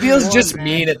 it feels just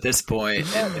mean at this point. It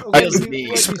feels mean.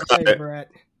 What'd you say,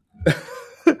 Brett?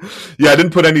 Yeah, I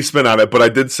didn't put any spin on it, but I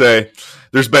did say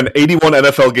there's been 81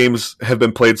 NFL games have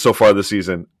been played so far this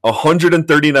season.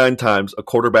 139 times a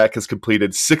quarterback has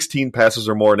completed 16 passes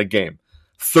or more in a game.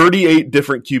 38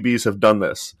 different QBs have done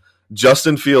this.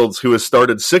 Justin Fields, who has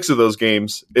started 6 of those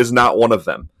games, is not one of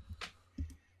them.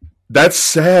 That's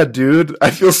sad, dude.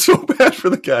 I feel so bad for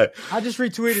the guy. I just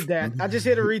retweeted that. I just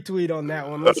hit a retweet on that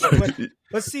one.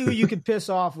 Let's see who you can piss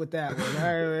off with that one. All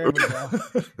right, there we go.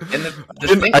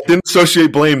 I didn't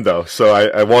associate blame, though, so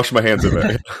I washed my hands of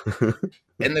it.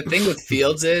 And the thing with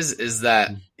Fields is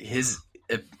that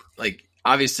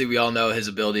obviously we all know his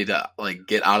ability to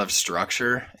get out of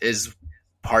structure is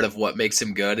part of what makes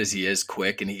him good. Is he is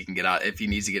quick and he can get out if he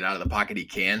needs to get out of the pocket, he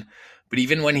can. But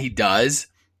even when he does,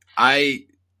 I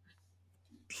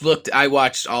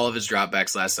watched all of his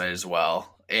dropbacks last night as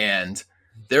well, and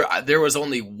there was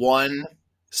only one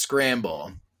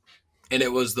scramble, and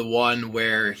it was the one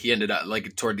where he ended up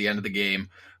toward the end of the game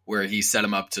where he set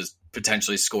him up to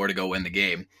potentially score to go win the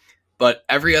game. But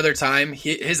every other time,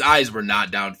 his eyes were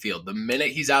not downfield. The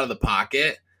minute he's out of the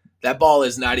pocket, that ball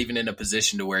is not even in a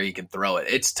position to where he can throw it.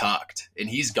 It's tucked, and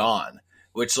he's gone,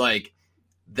 which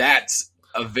that's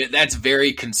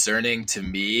very concerning to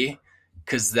me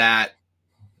because that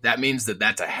means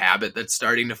that's a habit that's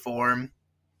starting to form,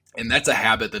 and that's a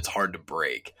habit that's hard to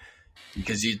break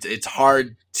because it's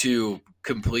hard to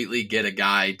completely get a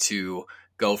guy to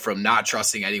go from not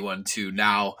trusting anyone to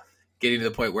now getting to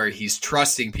the point where he's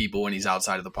trusting people when he's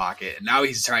outside of the pocket. And now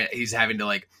he's having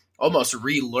to almost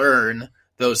relearn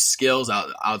those skills out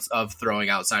of throwing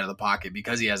outside of the pocket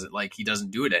because he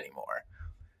doesn't do it anymore.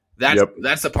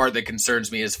 That's the part that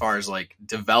concerns me as far as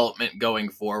development going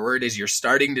forward is you're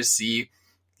starting to see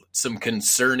some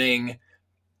concerning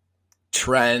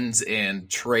trends and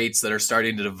traits that are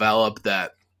starting to develop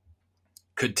that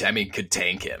could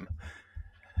tank him.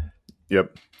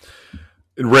 Yep.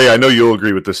 And Ray, I know you'll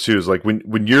agree with this too, is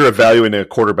when you're evaluating a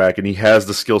quarterback and he has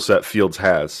the skill set Fields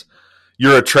has,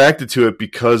 you're attracted to it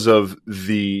because of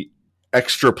the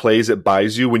extra plays it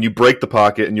buys you when you break the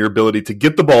pocket and your ability to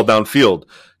get the ball downfield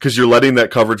because you're letting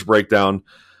that coverage break down.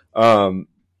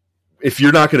 If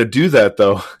you're not going to do that,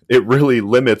 though, it really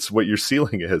limits what your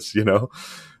ceiling is, you know?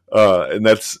 And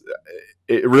it's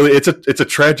a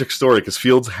tragic story because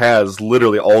Fields has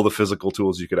literally all the physical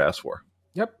tools you could ask for.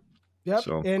 Yep.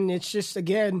 So. And it's just,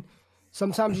 again,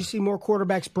 sometimes you see more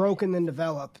quarterbacks broken than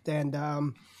developed. And I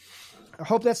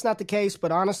hope that's not the case.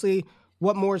 But honestly,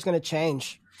 what more is going to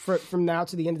change from now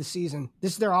to the end of the season?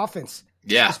 This is their offense.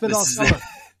 Yeah. It's been all summer.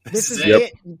 This is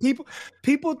it.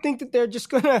 People think that they're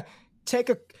just going to take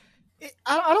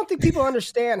I don't think people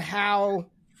understand how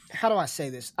do I say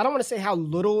this? I don't want to say how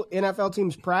little NFL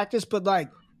teams practice, but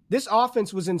this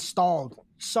offense was installed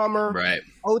summer, right?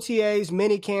 OTAs,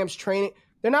 mini camps, training.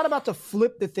 They're not about to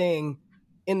flip the thing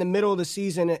in the middle of the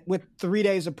season with 3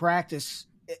 days of practice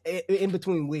in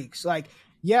between weeks.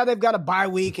 They've got a bye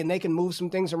week and they can move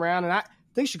some things around. And I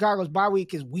think Chicago's bye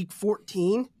week is week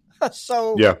 14.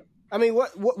 So, yeah. I mean,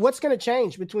 what's going to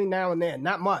change between now and then?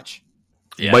 Not much.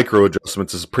 Yeah. Micro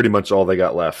adjustments is pretty much all they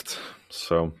got left.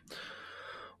 So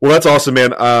Well, that's awesome,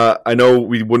 man. I know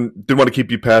we didn't want to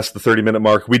keep you past the 30-minute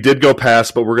mark. We did go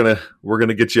past, but we're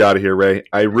gonna get you out of here, Ray.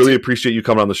 I really appreciate you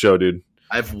coming on the show, dude.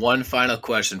 I have one final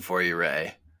question for you,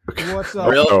 Ray. What's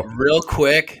up? Real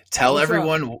quick, tell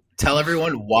everyone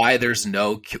why there's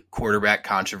no quarterback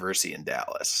controversy in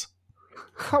Dallas.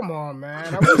 Come on,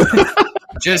 man. Are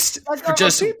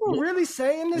people really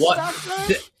saying this stuff,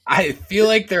 man? I feel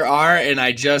like there are, and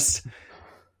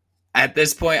at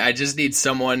this point, I just need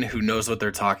someone who knows what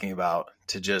they're talking about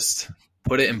to just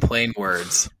put it in plain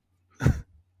words.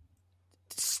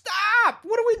 Stop!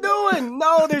 What are we doing?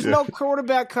 No, there's no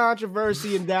quarterback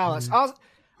controversy in Dallas.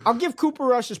 I'll give Cooper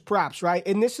Rush his props, right?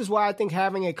 And this is why I think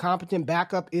having a competent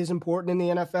backup is important in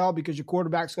the NFL, because your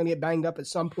quarterback's going to get banged up at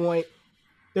some point.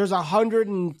 There's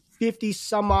 150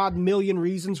 some odd million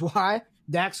reasons why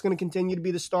Dak's going to continue to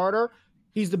be the starter.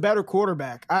 He's the better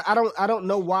quarterback. I don't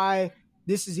know why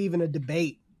this is even a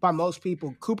debate by most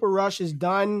people. Cooper Rush has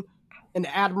done an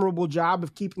admirable job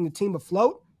of keeping the team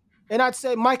afloat. And I'd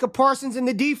say Micah Parsons in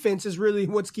the defense is really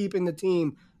what's keeping the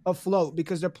team afloat,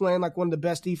 because they're playing like one of the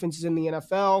best defenses in the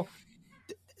NFL.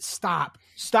 Stop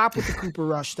with the Cooper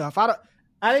Rush stuff.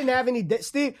 I didn't have any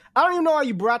Steve. I don't even know why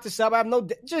you brought this up. I have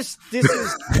this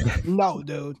is no,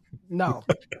 dude. No.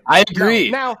 I agree.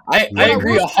 No. Now I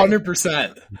agree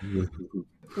 100%.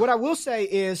 What I will say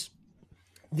is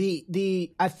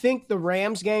I think the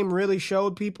Rams game really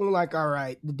showed people like, all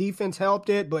right, the defense helped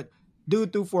it, but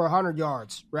dude threw for 100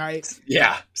 yards, right?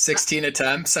 Yeah, 16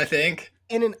 attempts, I think.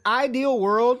 In an ideal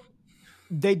world,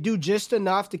 they do just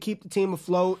enough to keep the team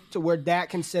afloat to where Dak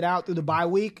can sit out through the bye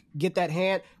week, get that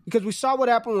hand. Because we saw what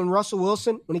happened when Russell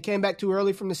Wilson, when he came back too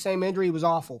early from the same injury, he was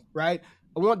awful, right?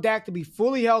 I want Dak to be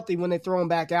fully healthy when they throw him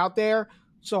back out there.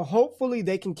 So hopefully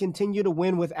they can continue to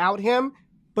win without him.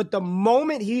 But the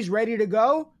moment he's ready to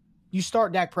go, you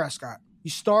start Dak Prescott.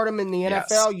 You start him in the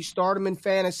NFL. You start him in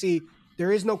fantasy.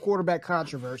 There is no quarterback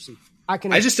controversy. I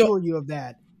can assure you of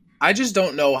that. I just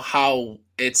don't know how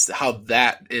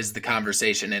that is the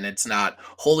conversation, and it's not,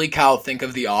 holy cow, think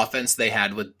of the offense they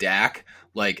had with Dak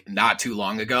like not too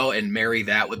long ago and marry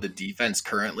that with the defense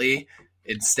currently.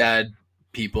 Instead,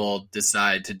 people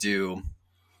decide to do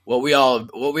what we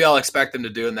all expect them to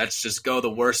do, and that's just go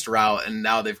the worst route. And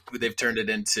now they've turned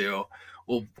it into,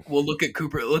 we'll look at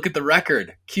Cooper, look at the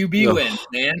record, QB wins,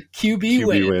 man, QB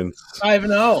wins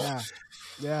 5-0.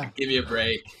 Yeah, give me a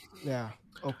break. Yeah,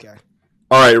 okay.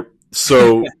 All right,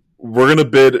 so we're going to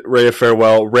bid Ray a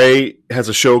farewell. Ray has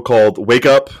a show called Wake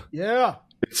Up. Yeah.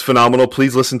 It's phenomenal.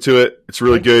 Please listen to it. It's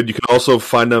really good. You can also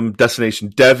find them Destination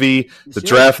Devy, the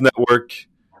Draft Network.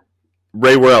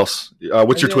 Ray, where else?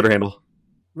 What's your Twitter handle?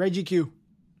 Ray GQ.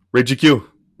 Ray GQ.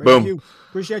 Boom. GQ.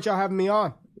 Appreciate y'all having me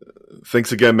on.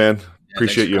 Thanks again, man.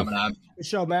 Appreciate you. Good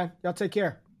show, man. Y'all take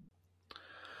care.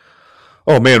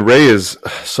 Oh, man, Ray is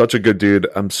such a good dude.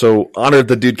 I'm so honored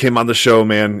the dude came on the show,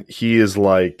 man. He is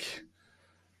like,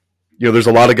 there's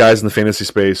a lot of guys in the fantasy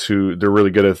space who they're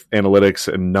really good at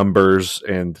analytics and numbers,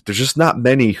 and there's just not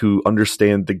many who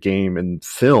understand the game and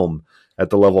film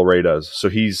at the level Ray does. So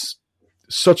he's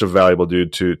such a valuable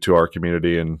dude to our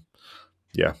community, and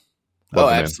yeah. Oh,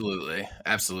 absolutely.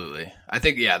 Absolutely. I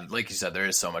think, like you said, there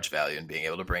is so much value in being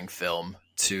able to bring film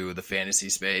to the fantasy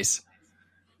space.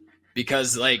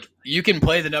 Because like you can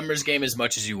play the numbers game as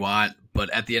much as you want, but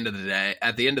at the end of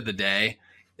the day,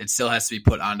 it still has to be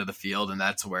put onto the field, and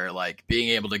that's where like being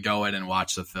able to go in and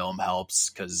watch the film helps,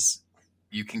 because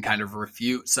you can kind of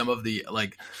refute some of the,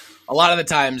 like, a lot of the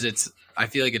times I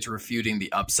feel like it's refuting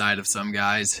the upside of some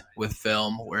guys with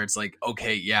film, where it's like,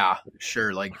 okay, yeah,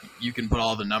 sure, like you can put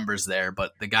all the numbers there,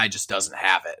 but the guy just doesn't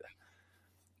have it.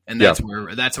 And that's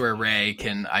where Ray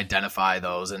can identify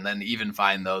those, and then even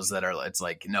find those that are, it's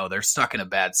like, no, they're stuck in a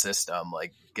bad system,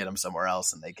 like get them somewhere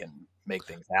else and they can make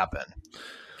things happen.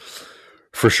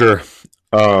 For sure.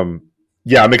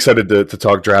 Yeah, I'm excited to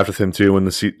talk draft with him too when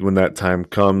that time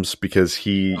comes, because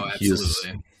he is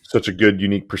such a good,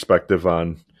 unique perspective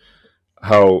on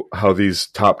how these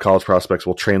top college prospects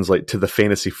will translate to the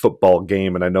fantasy football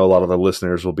game. And I know a lot of the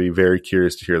listeners will be very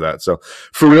curious to hear that. So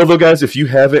for real though, guys, if you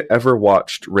haven't ever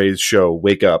watched Ray's show,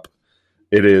 Wake Up,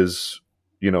 it is,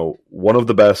 one of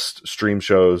the best stream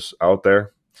shows out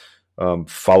there.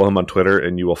 Follow him on Twitter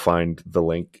and you will find the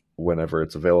link whenever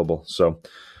it's available. So,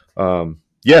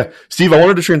 Steve, I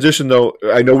wanted to transition though.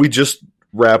 I know we just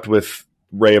wrapped with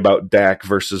Ray about Dak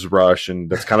versus Rush, and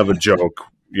that's kind of a joke.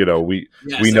 We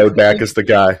know Dak is the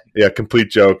guy. Yeah, complete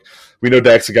joke. We know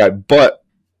Dak's the guy, but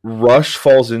Rush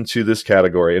falls into this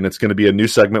category, and it's going to be a new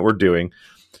segment we're doing.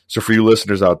 So for you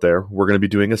listeners out there, we're going to be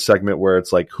doing a segment where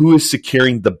it's like, who is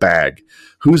securing the bag?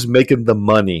 Who's making the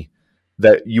money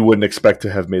that you wouldn't expect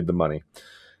to have made the money?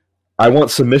 I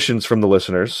want submissions from the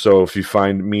listeners. So if you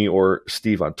find me or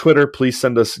Steve on Twitter, please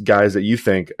send us guys that you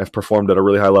think have performed at a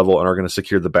really high level and are going to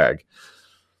secure the bag.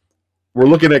 We're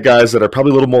looking at guys that are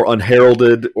probably a little more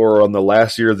unheralded or on the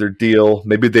last year of their deal.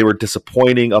 Maybe they were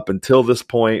disappointing up until this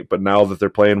point, but now that they're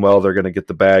playing well, they're going to get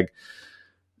the bag.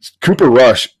 Cooper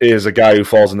Rush is a guy who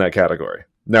falls in that category.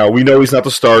 Now, we know he's not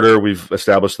the starter. We've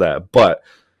established that. But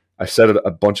I said it a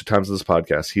bunch of times in this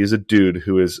podcast. He is a dude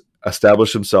who has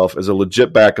established himself as a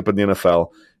legit backup in the NFL,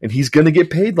 and he's going to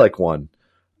get paid like one.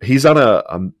 He's on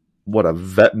a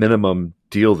vet minimum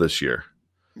deal this year.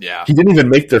 Yeah. He didn't even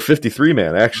make their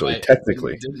 53-man, actually, Right.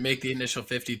 technically. He didn't make the initial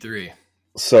 53.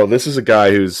 So this is a guy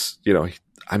who's,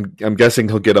 I'm guessing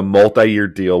he'll get a multi-year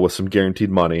deal with some guaranteed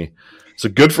money. So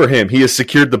good for him. He has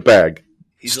secured the bag.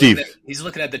 Steve. He's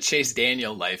looking at the Chase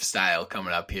Daniel lifestyle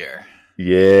coming up here.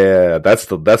 Yeah, that's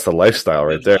the lifestyle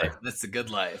right there. Life. That's the good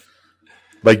life.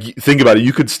 Like, think about it.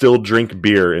 You could still drink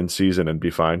beer in season and be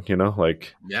fine,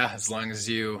 Yeah, as long as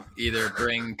you either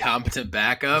bring competent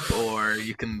backup or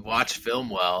you can watch film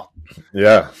well.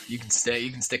 Yeah. You can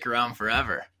stick around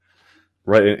forever.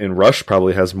 Right, and Rush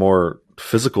probably has more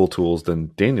physical tools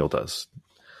than Daniel does.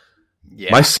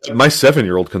 Yeah. My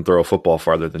 7-year-old can throw a football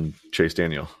farther than Chase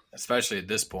Daniel. Especially at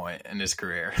this point in his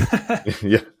career.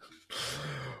 Yeah.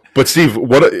 But Steve,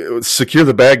 secure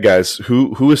the bag, guys.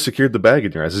 Who has secured the bag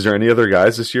in your eyes? Is there any other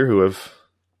guys this year who have?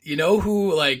 You know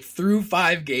who, through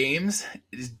 5 games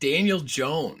is Daniel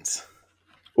Jones.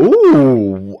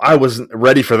 Ooh, I wasn't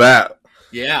ready for that.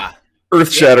 Yeah.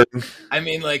 Earth shattering. I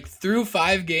mean, through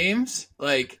 5 games,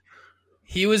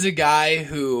 he was a guy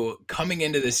who coming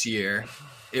into this year,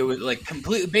 it was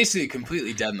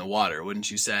completely dead in the water, wouldn't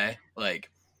you say?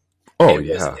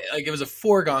 It was a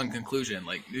foregone conclusion.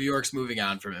 New York's moving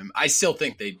on from him. I still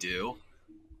think they do,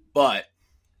 but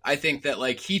I think that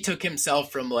he took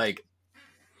himself from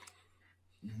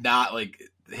not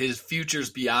his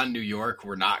futures beyond New York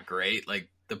were not great.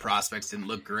 The prospects didn't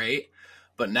look great,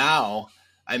 but now,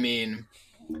 I mean,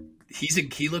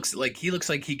 he looks like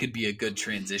he could be a good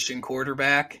transition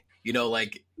quarterback.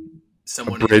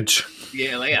 Someone a bridge.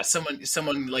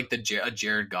 Someone like a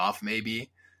Jared Goff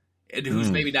maybe.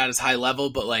 Who's maybe not as high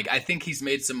level, but I think he's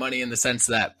made some money in the sense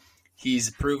that he's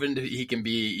proven he can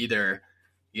be either,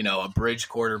 a bridge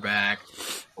quarterback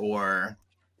or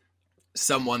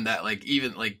someone that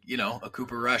a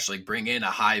Cooper Rush, bring in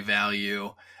a high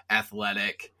value,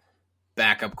 athletic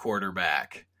backup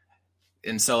quarterback.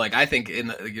 And so I think and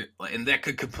that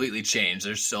could completely change.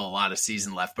 There's still a lot of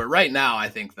season left, but right now I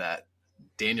think that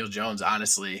Daniel Jones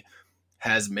honestly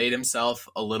has made himself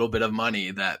a little bit of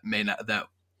money that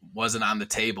wasn't on the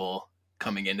table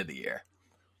coming into the year.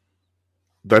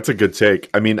 That's a good take.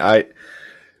 I mean, I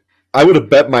would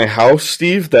have bet my house,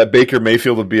 Steve, that Baker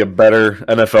Mayfield would be a better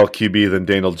NFL QB than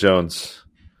Daniel Jones.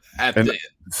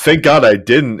 Thank God I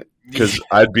didn't, because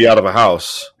I'd be out of a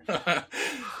house.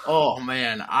 Oh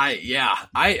man,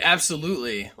 I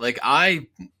absolutely I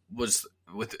was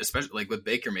especially with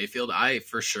Baker Mayfield. I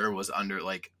for sure was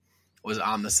was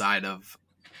on the side of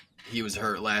he was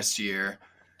hurt last year.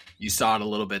 You saw it a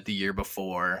little bit the year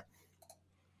before,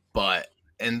 but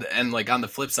and on the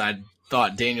flip side,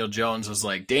 thought Daniel Jones was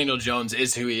Daniel Jones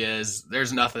is who he is.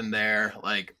 There's nothing there.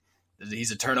 He's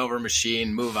a turnover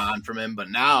machine. Move on from him. But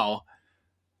now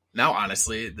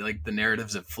honestly, the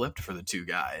narratives have flipped for the two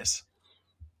guys.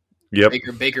 Yep.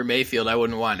 Baker Mayfield, I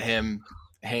wouldn't want him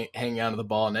hanging onto the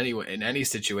ball in any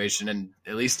situation. And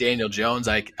at least Daniel Jones,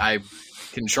 I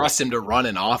can trust him to run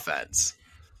an offense.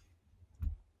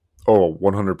 Oh,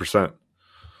 100%.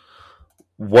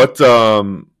 What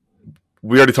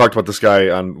we already talked about this guy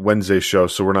on Wednesday's show,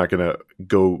 so we're not going to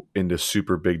go into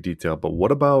super big detail. But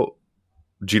what about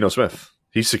Geno Smith?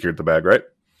 He secured the bag, right?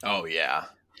 Oh yeah,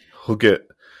 he'll get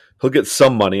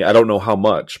some money. I don't know how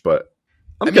much, but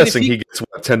I'm guessing he gets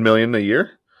 $10 million a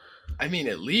year. I mean,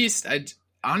 at least.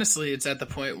 Honestly, it's at the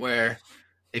point where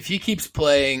if he keeps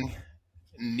playing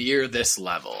near this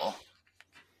level,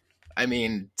 I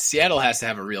mean, Seattle has to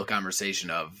have a real conversation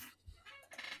of,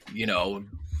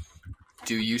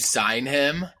 do you sign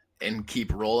him and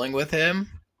keep rolling with him,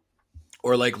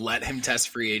 or let him test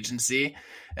free agency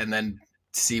and then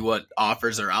see what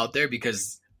offers are out there?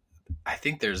 Because I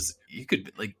think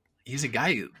he's a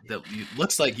guy that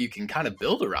looks like you can kind of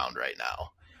build around right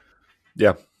now.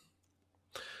 Yeah,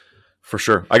 for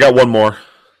sure. I got one more.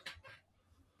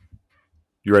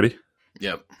 You ready?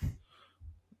 Yep.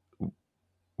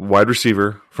 Wide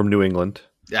receiver from New England.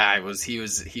 Yeah, he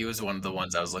was one of the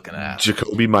ones I was looking at.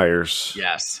 Jacoby Myers.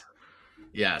 Yes.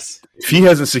 If he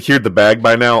hasn't secured the bag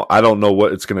by now, I don't know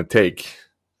what it's going to take.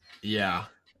 Yeah.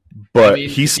 But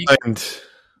he signed.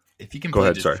 If he can Go play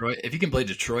ahead, Detroit, sorry. if he can play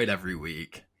Detroit every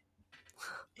week,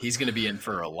 he's going to be in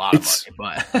for a lot of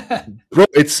money. But Bro,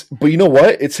 but you know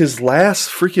what? It's his last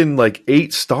freaking like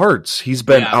 8 starts. He's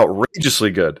been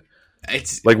outrageously good.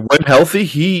 It's like when healthy,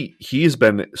 he has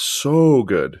been so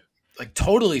good. Like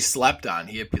totally slept on.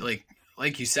 He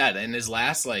like you said, in his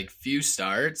last like few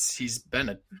starts, he's been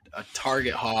a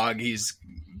target hog. He's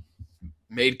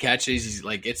made catches. He's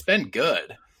like, it's been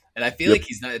good. And I feel like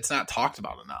it's not talked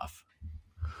about enough.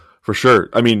 For sure.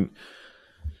 I mean,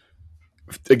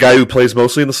 a guy who plays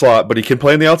mostly in the slot, but he can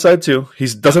play on the outside too. He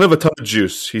doesn't have a ton of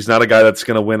juice. He's not a guy that's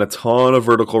going to win a ton of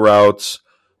vertical routes,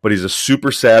 but he's a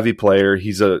super savvy player.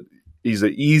 He's an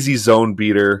easy zone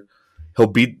beater. He'll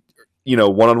beat,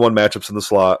 one-on-one matchups in the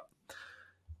slot.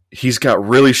 He's got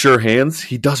really sure hands.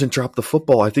 He doesn't drop the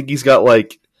football. I think he's got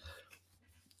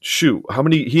how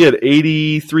many? He had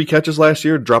 83 catches last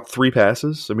year, dropped 3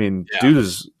 passes. I mean, dude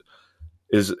is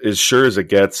sure as it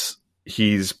gets.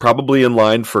 He's probably in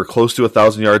line for close to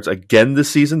 1,000 yards again this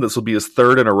season. This will be his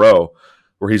 3rd in a row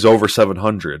where he's over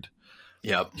 700.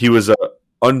 Yep. He was an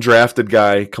undrafted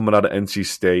guy coming out of NC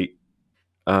State.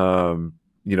 Played on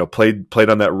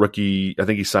that rookie. I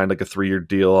think he signed like a 3-year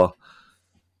deal.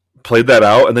 Played that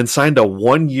out and then signed a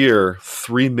 1-year,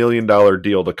 $3 million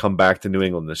deal to come back to New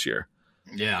England this year.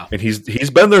 Yeah. And he's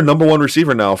been their number 1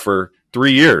 receiver now for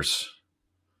 3 years.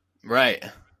 Right.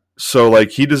 So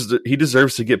he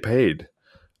deserves to get paid.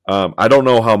 I don't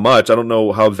know how much. I don't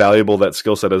know how valuable that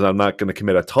skill set is. I'm not going to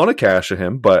commit a ton of cash to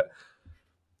him, but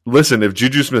listen, if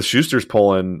Juju Smith-Schuster's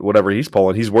pulling whatever he's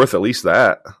pulling, he's worth at least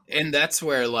that. And that's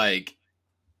where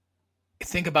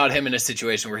think about him in a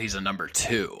situation where he's a number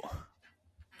 2.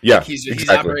 Yeah, he's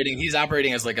exactly. He's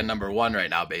operating as like a number 1 right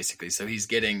now, basically. So he's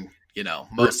getting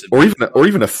most or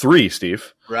even a 3,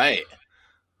 Steve. Right.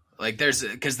 Like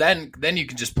because then you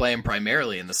can just play him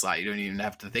primarily in the slot. You don't even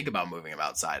have to think about moving him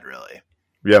outside, really.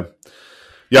 Yeah,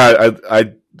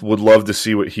 I would love to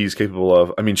see what he's capable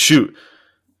of. I mean, shoot,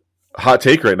 hot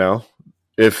take right now.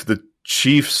 If the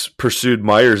Chiefs pursued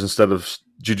Myers instead of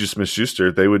Juju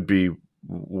Smith-Schuster, they would be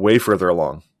way further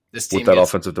along with that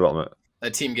offensive development.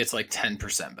 That team gets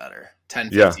 10% better,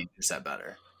 15%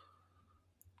 better.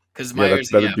 Because Myers,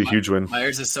 that'd be a huge win.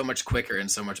 Myers is so much quicker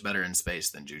and so much better in space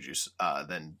than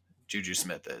Juju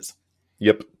Smith is.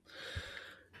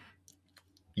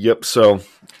 Yep. So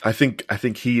I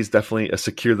think he is definitely a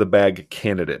secure the bag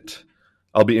candidate.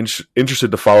 I'll be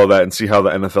interested to follow that and see how the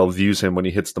NFL views him when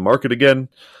he hits the market again.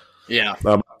 Yeah.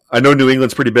 I know New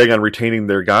England's pretty big on retaining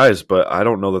their guys, but I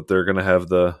don't know that they're going to have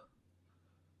the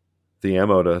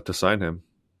ammo to sign him.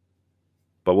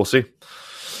 But we'll see.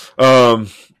 All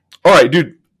right,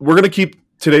 dude. We're going to keep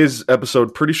today's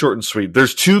episode pretty short and sweet.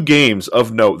 There's 2 games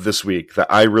of note this week that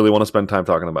I really want to spend time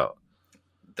talking about.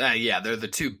 They're the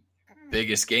 2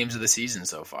 biggest games of the season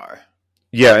so far.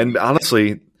 Yeah, and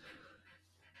honestly,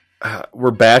 we're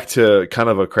back to kind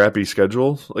of a crappy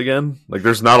schedule again.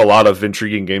 There's not a lot of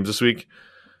intriguing games this week.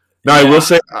 Now, I will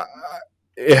say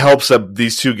it helps that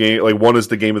these 2 games, one is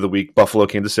the game of the week, Buffalo,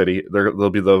 Kansas City.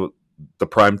 They'll be the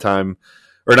prime time.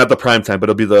 Or not the prime time, but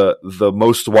it'll be the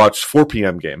most watched 4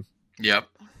 p.m. game. Yep.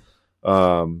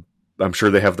 I'm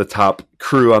sure they have the top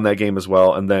crew on that game as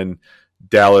well. And then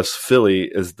Dallas-Philly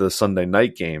is the Sunday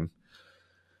night game.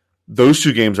 Those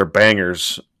 2 games are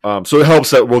bangers. So it helps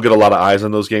that we'll get a lot of eyes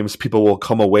on those games. People will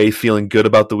come away feeling good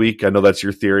about the week. I know that's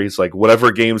your theory. It's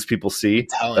whatever games people see,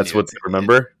 that's what they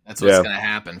remember. That's what's going to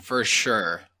happen for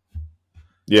sure.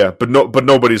 Yeah, but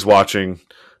nobody's watching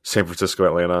San Francisco,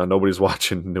 Atlanta. Nobody's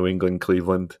watching New England,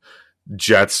 Cleveland,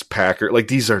 Jets, Packers.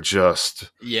 These are just...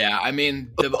 Yeah, I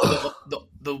mean,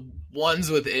 the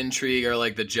ones with intrigue are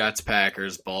the Jets,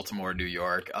 Packers, Baltimore, New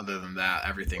York. Other than that,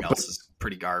 everything else is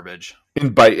pretty garbage.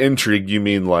 And by intrigue, you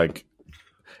mean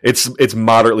it's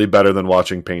moderately better than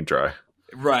watching paint dry.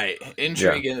 Right.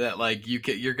 Intrigue in that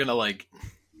you're gonna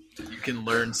you can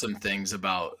learn some things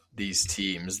about these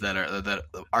teams that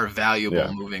are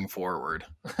valuable moving forward.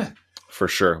 For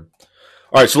sure.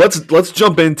 All right, so let's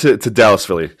jump into Dallas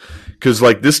Philly, because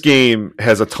this game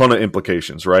has a ton of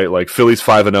implications, right? Philly's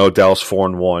 5-0, Dallas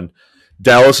 4-1.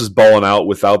 Dallas is balling out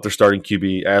without their starting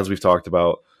QB, as we've talked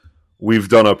about. We've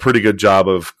done a pretty good job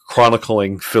of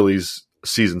chronicling Philly's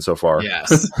season so far.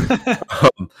 Yes.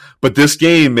 But this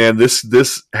game, man,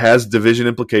 this has division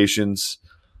implications.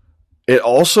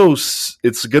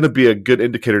 It's going to be a good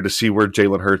indicator to see where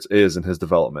Jalen Hurts is in his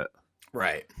development.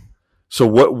 Right. So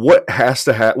what has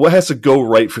to go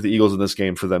right for the Eagles in this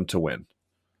game for them to win?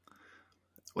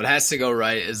 What has to go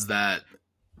right is that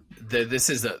this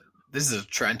is a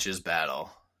trenches battle,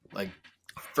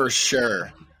 for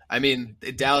sure. I mean,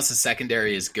 Dallas'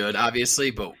 secondary is good,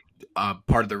 obviously, but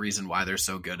part of the reason why they're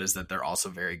so good is that they're also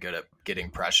very good at getting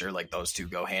pressure. Like those two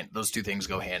things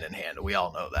go hand in hand. We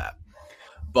all know that.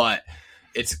 But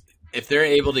if they're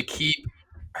able to keep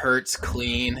Hurts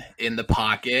clean in the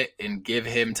pocket and give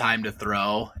him time to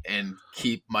throw and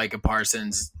keep Micah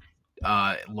Parsons,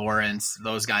 Lawrence,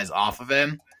 those guys off of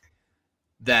him,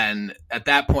 then at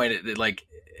that point,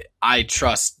 I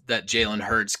trust that Jalen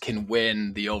Hurts can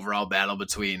win the overall battle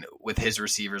with his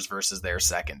receivers versus their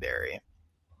secondary.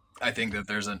 I think that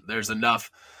there's enough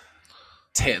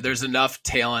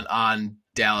talent on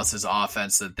Dallas's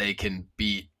offense that they can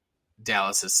beat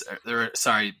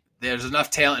there's enough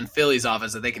talent in Philly's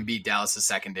offense that they can beat Dallas's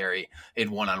secondary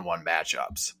in one-on-one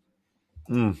matchups.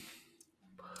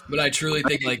 But I truly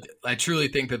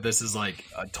think that this is like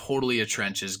totally a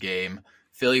trenches game.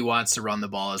 Philly wants to run the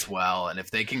ball as well, and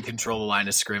if they can control the line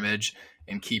of scrimmage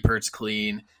and keep Hurts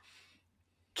clean,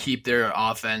 keep their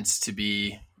offense to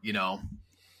be,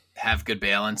 have good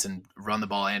balance and run the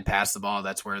ball and pass the ball,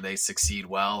 that's where they succeed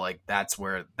well. Like that's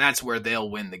where they'll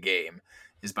win the game,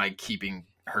 is by keeping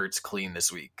Hurts clean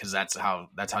this week, because that's how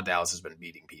Dallas has been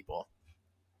beating people.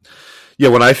 Yeah,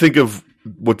 when I think of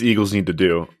what the Eagles need to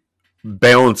do,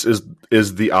 balance is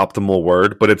the optimal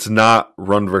word, but it's not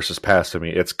run versus pass to me.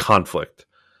 It's conflict.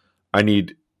 I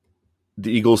need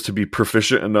the Eagles to be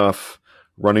proficient enough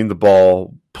running the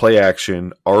ball, play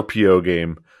action, RPO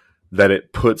game, that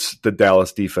it puts the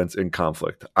Dallas defense in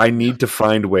conflict. I need to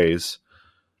find ways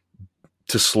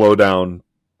to slow down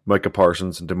Micah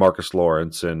Parsons and DeMarcus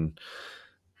Lawrence and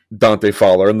Dante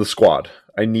Fowler and the squad.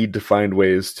 I need to find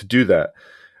ways to do that.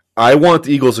 I want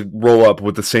the Eagles to roll up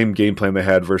with the same game plan they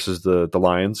had versus the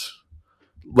Lions.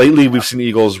 Lately, we've seen the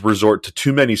Eagles resort to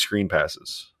too many screen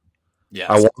passes. Yes.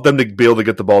 I want them to be able to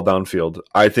get the ball downfield.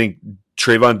 I think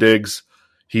Trayvon Diggs,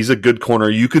 he's a good corner.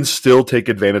 You can still take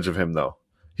advantage of him, though.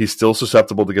 He's still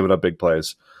susceptible to giving up big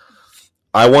plays.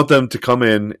 I want them to come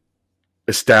in,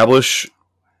 establish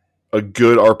a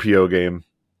good RPO game,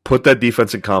 put that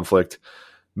defense in conflict,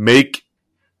 make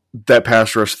that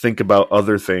pass rush think about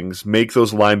other things, make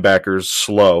those linebackers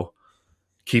slow,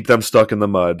 keep them stuck in the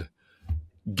mud,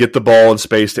 get the ball in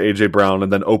space to A.J. Brown,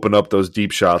 and then open up those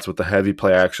deep shots with the heavy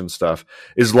play action stuff.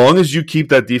 As long as you keep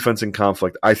that defense in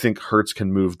conflict, I think Hurts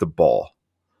can move the ball.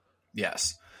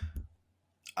 Yes.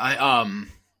 And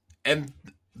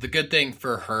the good thing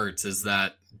for Hurts is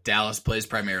that Dallas plays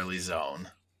primarily zone,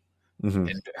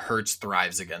 and Hurts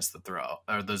thrives against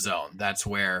the zone. That's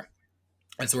where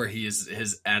he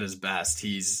is at his best.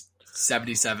 He's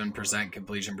 77%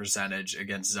 completion percentage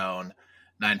against zone,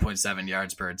 9.7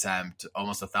 yards per attempt,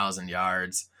 almost 1,000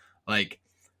 yards. Like,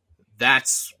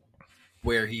 that's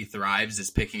where he thrives, is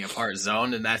picking apart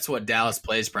zone, and that's what Dallas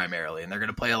plays primarily. And they're going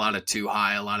to play a lot of two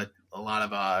high, a lot of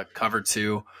cover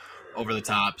two over the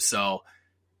top. So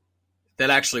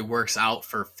that actually works out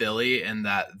for Philly, in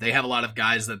that they have a lot of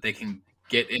guys that they can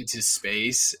get into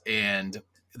space, and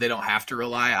they don't have to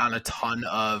rely on a ton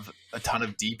of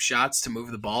deep shots to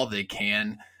move the ball. They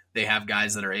have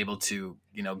guys that are able to,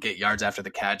 get yards after the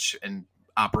catch and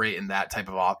operate in that type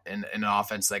of in an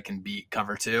offense that can beat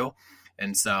cover two.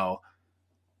 And so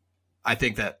I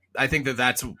think that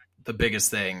that's the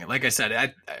biggest thing. Like I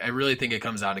said, I really think it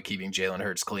comes down to keeping Jalen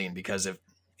Hurts clean, because if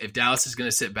Dallas is going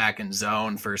to sit back in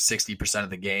zone for 60% of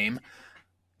the game,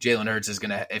 Jalen Hurts is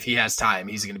going to, if he has time,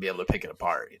 he's going to be able to pick it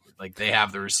apart. Like, they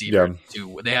have the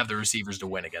receivers to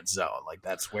win against zone. Like,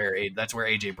 that's where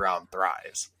A.J. Brown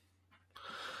thrives.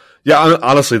 Yeah,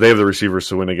 honestly, they have the receivers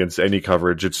to win against any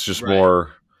coverage. It's just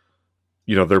more,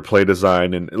 their play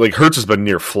design, and like Hurts has been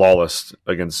near flawless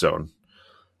against zone.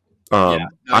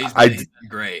 He's been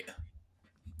great.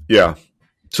 Yeah.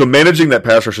 So managing that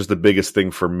pass rush is the biggest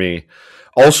thing for me.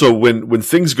 Also, when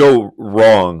things go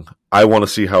wrong, I want to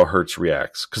see how Hurts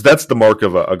reacts, because that's the mark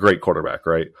of a great quarterback,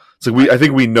 right? So I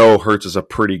think we know Hurts is a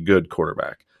pretty good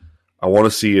quarterback. I want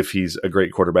to see if he's a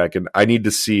great quarterback, and I need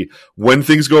to see when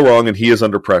things go wrong and he is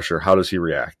under pressure, how does he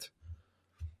react?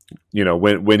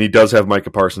 When he does have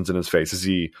Micah Parsons in his face, is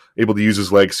he able to use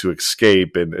his legs to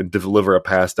escape and deliver a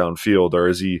pass downfield, or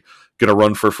is he going to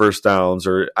run for first downs?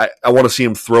 Or I want to see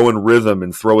him throw in rhythm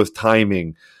and throw with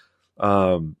timing.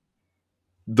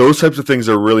 Those types of things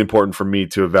are really important for me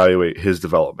to evaluate his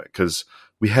development, because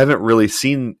we haven't really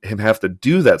seen him have to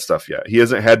do that stuff yet. He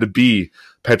hasn't had to be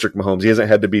Patrick Mahomes. He hasn't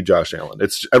had to be Josh Allen.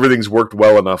 Everything's worked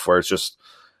well enough where it's just,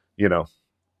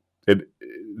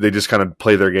 they just kind of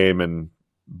play their game and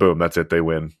boom, that's it. They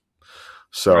win.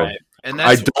 So right. And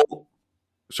that's,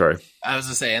 sorry. I was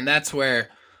going to say, and that's where,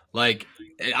 like,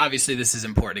 obviously this is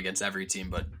important against every team,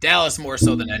 but Dallas more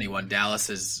so than anyone. Dallas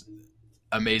is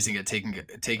amazing at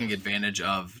taking advantage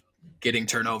of getting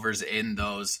turnovers in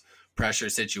those pressure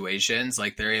situations,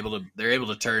 like they're able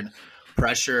to turn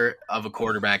pressure of a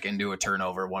quarterback into a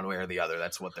turnover one way or the other.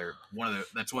 That's what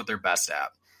they're best at.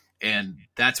 And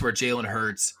that's where Jalen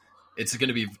Hurts, it's going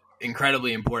to be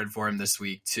incredibly important for him this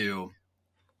week too.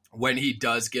 When he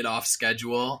does get off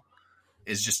schedule,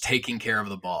 is just taking care of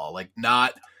the ball, like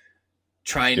not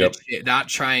trying to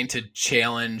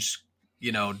challenge,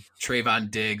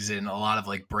 Trayvon Diggs in a lot of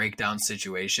like breakdown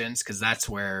situations. Cause that's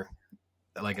where,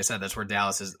 like I said, that's where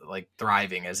Dallas is like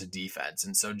thriving as a defense.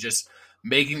 And so just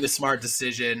making the smart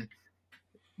decision,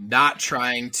 not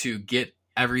trying to get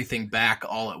everything back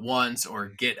all at once or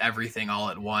get everything all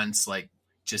at once, like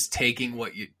just taking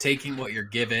what you're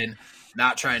given,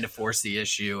 not trying to force the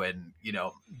issue and,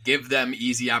 give them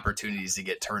easy opportunities to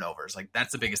get turnovers. Like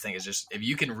that's the biggest thing is just if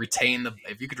you could retain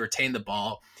the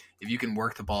ball, if you can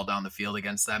work the ball down the field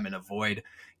against them and avoid,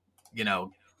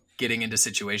 getting into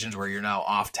situations where you're now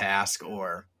off task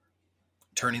or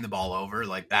turning the ball over,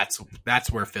 like that's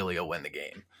where Philly will win the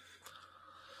game.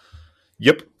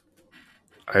 Yep.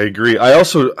 I agree.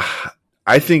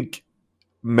 I think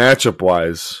matchup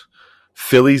wise,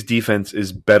 Philly's defense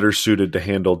is better suited to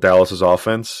handle Dallas's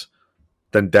offense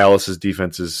than Dallas's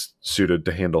defense is suited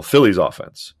to handle Philly's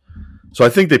offense. So I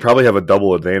think they probably have a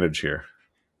double advantage here.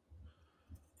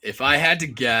 If I had to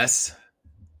guess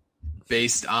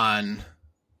based on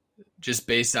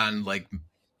like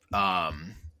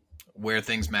where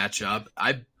things match up,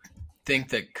 I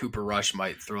think that Cooper Rush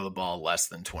might throw the ball less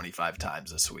than 25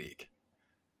 times this week.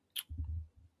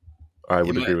 I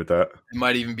would agree with that. It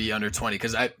might even be under 20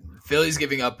 because Philly's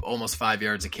giving up almost 5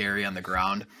 yards a carry on the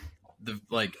ground.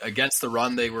 Against the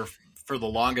run, they were for the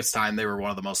longest time they were one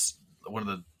of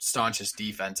the staunchest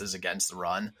defenses against the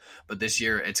run. But this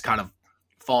year, it's kind of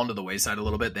fallen to the wayside a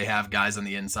little bit. They have guys on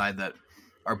the inside that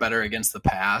are better against the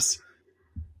pass,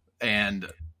 and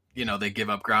they give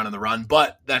up ground in the run.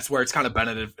 But that's where it's kind of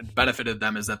benefited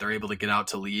them is that they're able to get out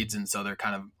to leads, and so they're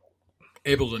kind of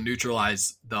able to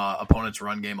neutralize the opponent's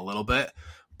run game a little bit.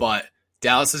 But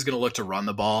Dallas is going to look to run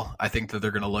the ball. I think that they're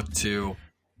going to look to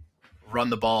run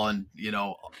the ball and,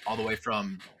 all the way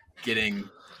from getting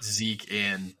Zeke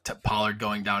and Pollard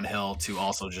going downhill to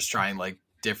also just trying like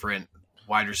different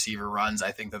wide receiver runs.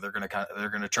 I think that they're going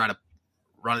to try to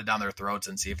run it down their throats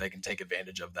and see if they can take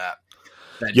advantage of that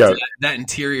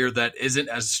interior that isn't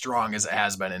as strong as it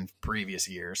has been in previous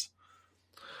years.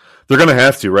 They're going to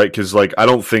have to, right? Because I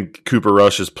don't think Cooper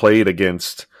Rush has played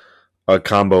against a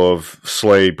combo of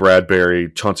Slay, Bradbury,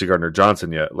 Chauncey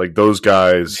Gardner-Johnson yet. Like those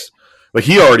guys,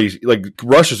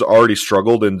 Rush has already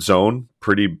struggled in zone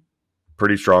pretty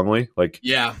strongly.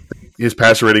 His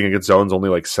passer rating against zone's only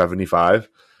like 75,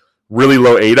 really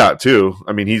low ADOT too.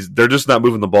 I mean, they're just not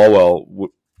moving the ball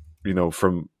well,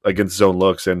 from against zone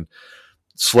looks. And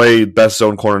Slay, best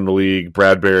zone corner in the league,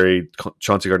 Bradbury,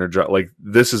 Chauncey Gardner-Johnson,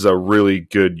 this is a really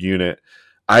good unit.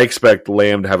 I expect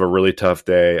Lamb to have a really tough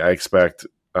day. I expect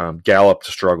Gallup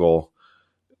to struggle,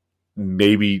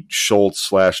 maybe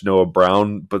Schultz / Noah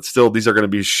Brown, but still these are going to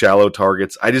be shallow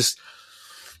targets.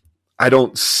 I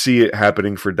don't see it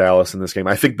happening for Dallas in this game.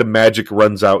 I think the magic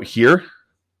runs out here.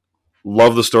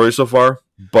 Love the story so far,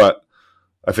 but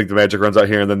I think the magic runs out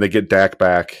here and then they get Dak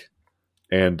back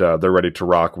and they're ready to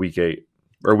rock week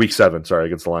 7,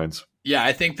 against the Lions. Yeah,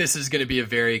 I think this is going to be a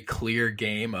very clear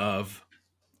game of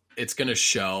it's going to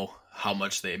show how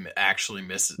much they actually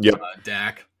miss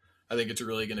Dak. I think it's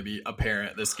really going to be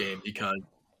apparent this game because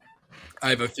I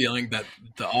have a feeling that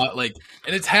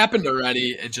and it's happened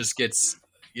already. It just gets,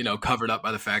 covered up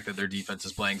by the fact that their defense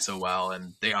is playing so well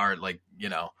and they are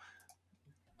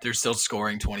they're still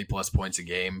scoring 20 plus points a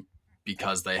game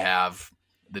because they have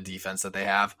the defense that they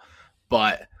have.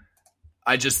 But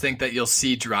I just think that you'll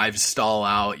see drives stall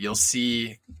out. You'll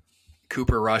see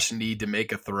Cooper Rush need to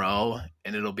make a throw,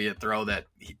 and it'll be a throw that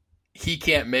he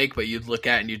can't make, but you'd look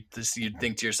at and you'd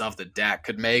think to yourself that Dak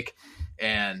could make,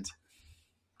 and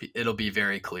it'll be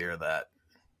very clear that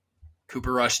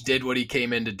Cooper Rush did what he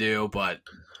came in to do, but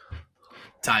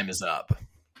time is up.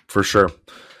 For sure.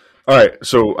 All right,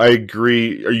 so I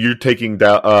agree. Are you taking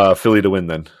Philly to win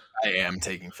then? I am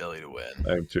taking Philly to win.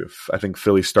 I am too. I think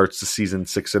Philly starts the season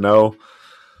 6-0.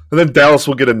 And then Dallas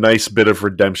will get a nice bit of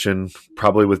redemption,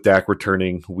 probably with Dak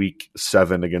returning week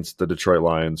 7 against the Detroit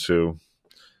Lions, who,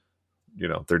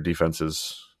 their defense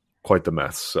is quite the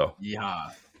mess. So,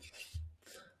 yeah.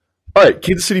 All right,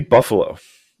 Kansas City Buffalo.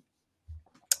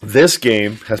 This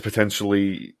game has the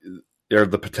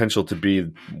potential to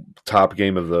be top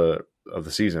game of the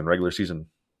season, regular season.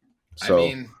 So, I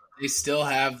mean, they still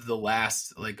have the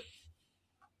last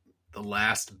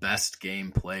best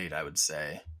game played, I would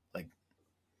say.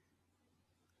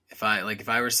 if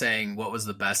I were saying what was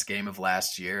the best game of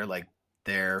last year, like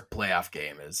their playoff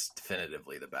game is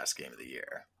definitively the best game of the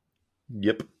year.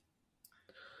 Yep.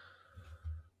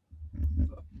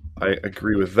 I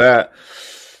agree with that.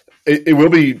 It will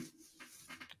be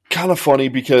kind of funny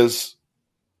because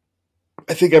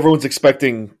I think everyone's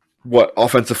expecting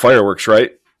offensive fireworks,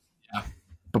 right? Yeah.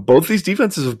 But both these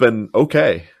defenses have been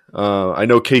okay. I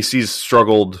know KC's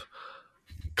struggled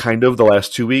kind of the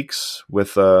last 2 weeks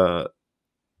with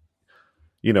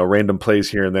random plays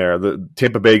here and there. The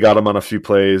Tampa Bay got them on a few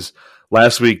plays.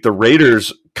 Last week, the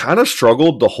Raiders kind of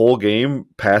struggled the whole game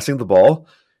passing the ball,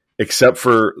 except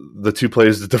for the 2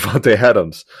 plays to Devontae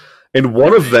Adams. And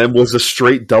one of them was a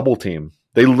straight double team.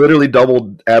 They literally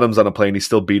doubled Adams on a play, and he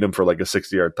still beat him for like a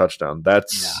 60-yard touchdown.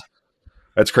 That's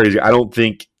crazy. I don't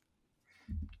think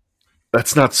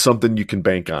that's not something you can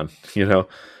bank on.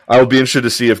 I would be interested to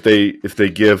see if they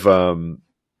give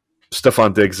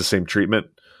Stephon Diggs the same treatment.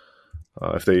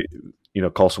 If they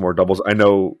call some more doubles. I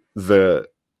know the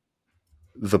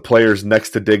players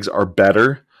next to Diggs are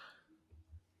better,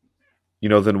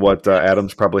 than what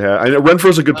Adams probably had. I know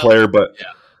Renfro's a good player, but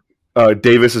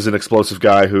Davis is an explosive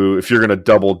guy who, if you're going to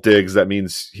double Diggs, that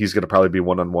means he's going to probably be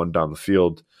one-on-one down the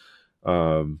field.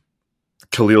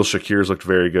 Khalil Shakir's looked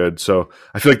very good. So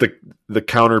I feel like the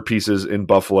counter pieces in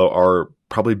Buffalo are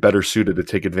probably better suited to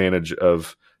take advantage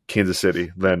of Kansas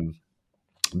City than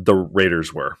the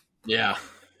Raiders were. Yeah.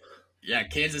 Yeah,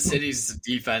 Kansas City's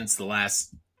defense the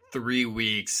last 3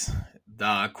 weeks,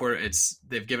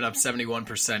 they've given up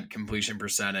 71% completion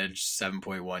percentage,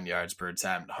 7.1 yards per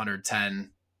attempt,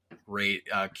 110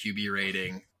 QB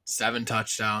rating, 7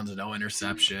 touchdowns, no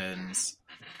interceptions.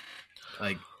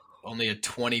 Like only a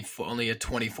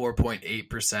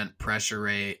 24.8% pressure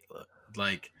rate.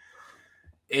 Like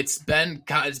it's been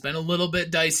a little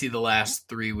bit dicey the last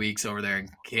 3 weeks over there in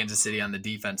Kansas City on the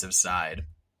defensive side.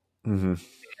 Mm-hmm.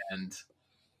 And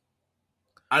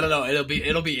I don't know.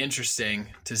 It'll be interesting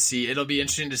to see. It'll be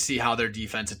interesting to see how their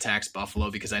defense attacks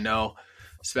Buffalo, because I know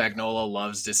Spagnuolo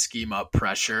loves to scheme up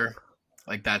pressure.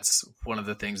 Like that's one of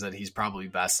the things that he's probably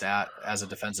best at as a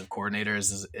defensive coordinator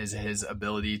is his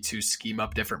ability to scheme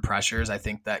up different pressures. I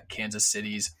think that Kansas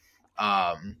City's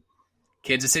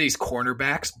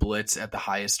cornerbacks blitz at the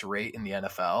highest rate in the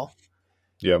NFL.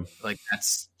 Yeah, like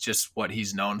that's just what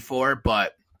he's known for.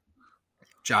 But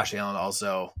Josh Allen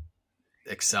also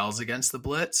excels against the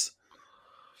blitz,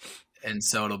 and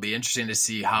so it'll be interesting to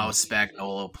see how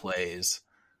Spagnuolo plays,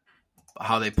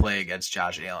 how they play against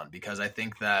Josh Allen, because I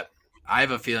think that I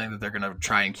have a feeling that they're going to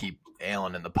try and keep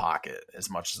Allen in the pocket as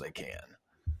much as they can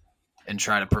and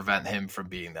try to prevent him from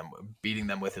beating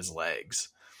them with his legs.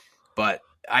 But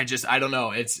I don't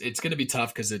know. It's going to be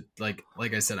tough because it like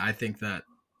I said, I think that,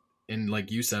 and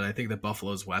like you said, I think that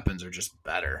Buffalo's weapons are just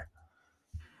better.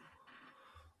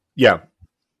 Yeah,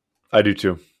 I do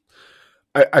too.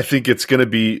 I think it's going to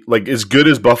be like as good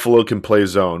as Buffalo can play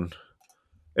zone,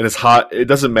 and it's hot. It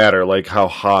doesn't matter like how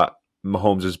hot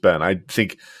Mahomes has been. I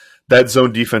think that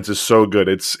zone defense is so good.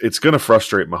 It's going to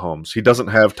frustrate Mahomes. He doesn't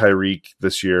have Tyreek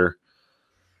this year.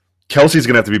 Kelsey's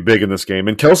going to have to be big in this game,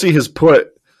 and Kelsey has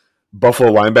put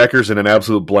Buffalo linebackers in an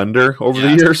absolute blender over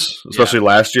the years, especially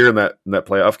last year in that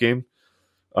playoff game.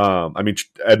 I mean,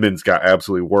 Edmonds got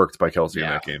absolutely worked by Kelsey in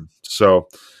that game, so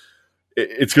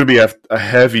it's going to be a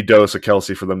heavy dose of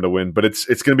Kelsey for them to win. But it's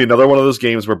going to be another one of those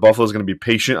games where Buffalo's going to be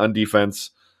patient on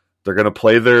defense. They're going to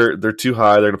play they're too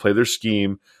high. They're going to play their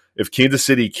scheme. If Kansas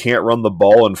City can't run the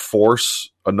ball and force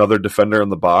another defender in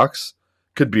the box,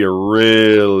 could be a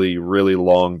really, really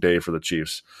long day for the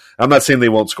Chiefs. I'm not saying they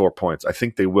won't score points. I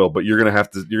think they will, but you're going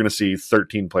to see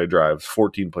 13 play drives,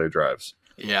 14 play drives.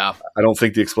 Yeah. I don't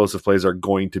think the explosive plays are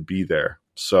going to be there.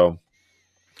 So,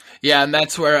 yeah, and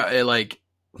that's where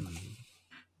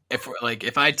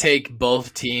if I take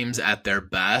both teams at their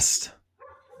best,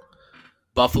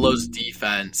 Buffalo's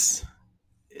defense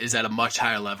is at a much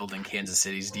higher level than Kansas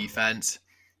City's defense.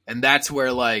 And that's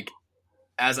where, like,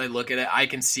 as I look at it, I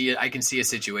can see a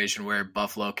situation where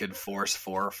Buffalo could force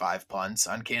 4 or 5 punts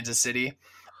on Kansas City.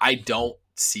 I don't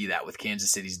see that with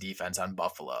Kansas City's defense on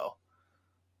Buffalo.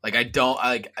 Like,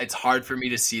 it's hard for me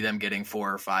to see them getting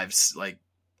 4 or 5 like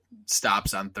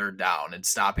stops on third down and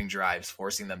stopping drives,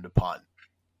 forcing them to punt.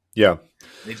 Yeah.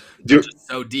 They're just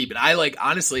so deep. And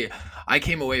honestly, I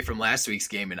came away from last week's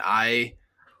game and I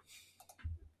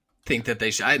think that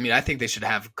they should, I think they should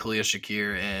have Khalil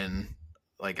Shakir and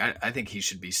I think he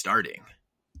should be starting.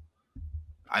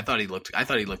 I thought he looked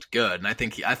good. And I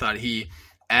thought he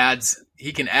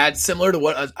can add similar to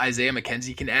what Isaiah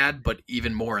McKenzie can add, but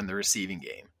even more in the receiving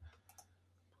game.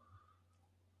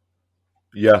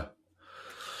 Yeah.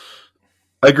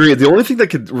 I agree. The only thing that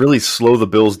could really slow the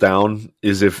Bills down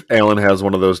is if Allen has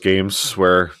one of those games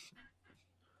where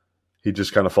he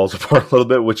just kind of falls apart a little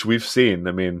bit, which we've seen.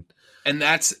 I mean, and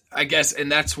that's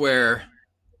where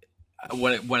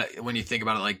when you think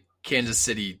about it, like Kansas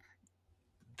City,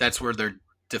 that's where their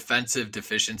defensive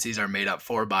deficiencies are made up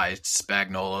for by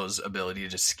Spagnuolo's ability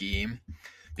to scheme,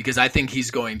 because I think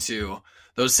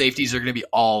those safeties are going to be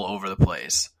all over the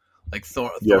place. Like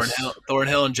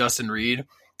Thornhill and Justin Reed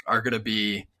are going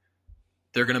to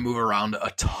they're going to move around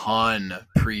a ton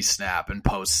pre-snap and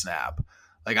post-snap.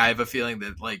 Like I have a feeling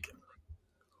that like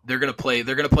they're going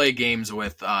to play games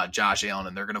with Josh Allen,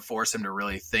 and they're going to force him to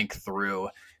really think through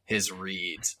his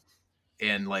reads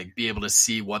and like be able to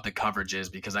see what the coverage is,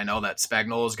 because I know that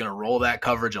Spagnuolo is going to roll that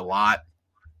coverage a lot.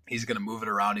 He's going to move it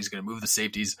around. He's going to move the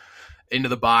safeties into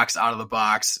the box, out of the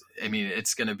box. I mean,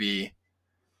 it's going to be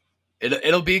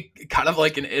it'll be kind of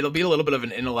like it'll be a little bit of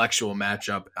an intellectual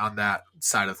matchup on that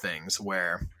side of things,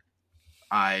 where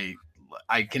I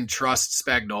can trust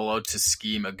Spagnuolo to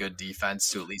scheme a good defense,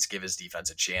 to at least give his defense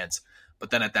a chance. But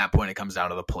then at that point, it comes down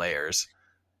to the players,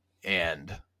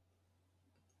 and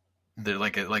they're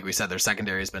like we said, their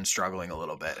secondary has been struggling a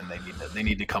little bit, and they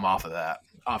need to come off of that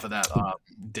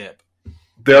dip.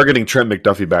 They are getting Trent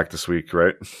McDuffie back this week,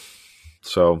 right?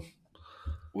 So,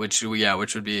 which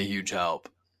would be a huge help.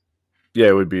 Yeah,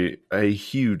 it would be a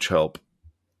huge help.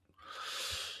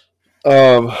 Who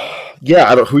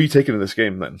are you taking in this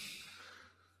game then?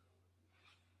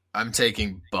 I'm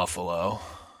taking Buffalo.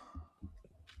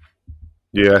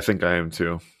 Yeah, I think I am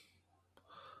too.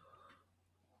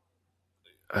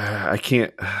 I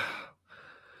can't,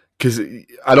 because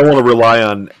I don't want to rely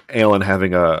on Allen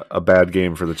having a bad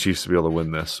game for the Chiefs to be able to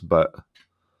win this, but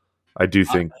I do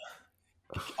think.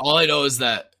 All I know is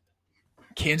that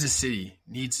Kansas City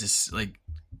needs to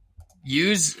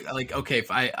okay,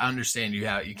 if I understand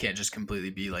you can't just completely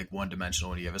be like one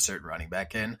dimensional when you have a certain running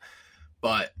back in,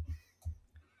 but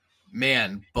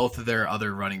man, both of their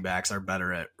other running backs are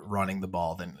better at running the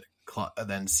ball than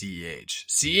CEH.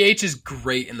 CEH is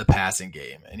great in the passing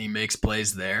game, and he makes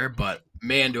plays there, but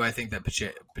man, do I think that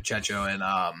Pacheco and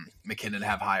McKinnon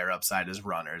have higher upside as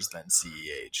runners than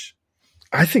CEH.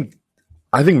 I think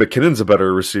McKinnon's a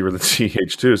better receiver than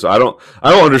CEH too. So I don't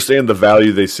understand the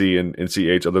value they see in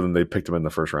CEH, other than they picked him in the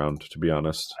first round, to be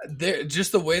honest.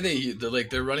 Just the way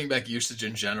their running back usage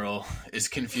in general is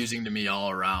confusing to me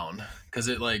all around, because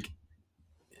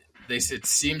it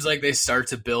seems like they start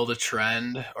to build a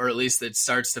trend, or at least it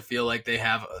starts to feel like they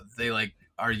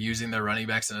are using their running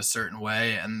backs in a certain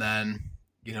way, and then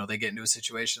they get into a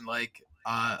situation like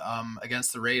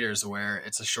against the Raiders where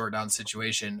it's a short down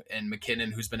situation, and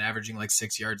McKinnon, who's been averaging like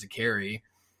 6 yards a carry,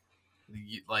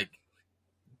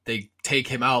 they take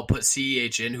him out, put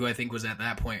CEH in, who I think was at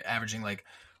that point averaging like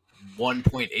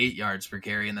 1.8 yards per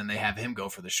carry, and then they have him go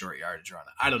for the short yardage run.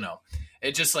 I don't know.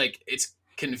 It just it's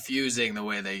confusing the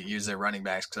way they use their running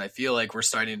backs, because I feel like we're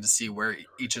starting to see where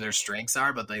each of their strengths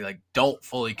are, but they don't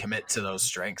fully commit to those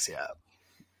strengths yet.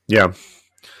 Yeah.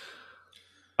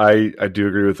 I do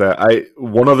agree with that.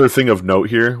 One other thing of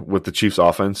note here with the Chiefs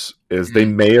offense is they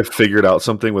may have figured out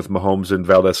something with Mahomes and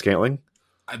Valdez-Scantling.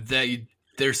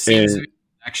 There seems to be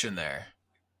a connection there.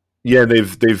 Yeah,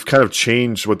 they've kind of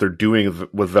changed what they're doing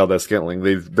with Valdez-Scantling.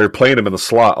 They're playing him in the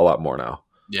slot a lot more now.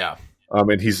 Yeah. And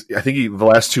the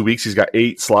last 2 weeks he's got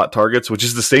 8 slot targets, which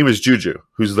is the same as Juju,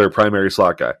 who's their primary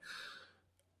slot guy.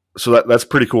 So that's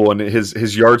pretty cool. And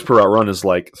his yards per route run is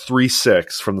like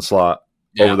 3.6 from the slot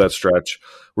over that stretch,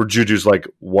 where Juju's like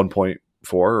 1.4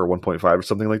 or 1.5 or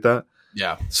something like that.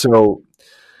 Yeah. So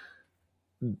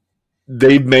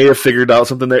they may have figured out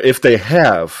something there. If they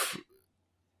have,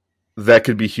 that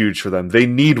could be huge for them. They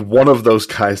need one of those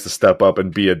guys to step up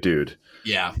and be a dude.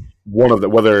 Yeah. One of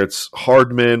them, whether it's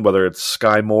Hardman, whether it's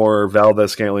Sky Moore,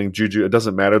 Valdez-Scantling, Juju, it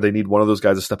doesn't matter. They need one of those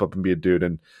guys to step up and be a dude.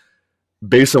 And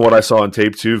based on what I saw on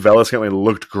tape too, Valdez-Scantling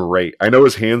looked great. I know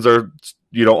his hands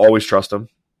you don't always trust him,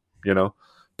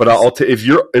 but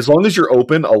as long as you're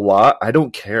open a lot, I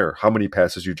don't care how many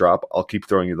passes you drop. I'll keep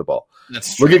throwing you the ball.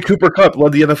 That's true. Look at Cooper Kupp,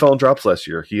 led the NFL in drops last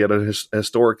year. He had a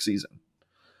historic season.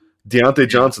 Deontay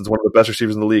Johnson's one of the best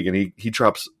receivers in the league, and he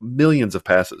drops millions of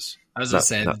passes. I was going to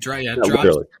say,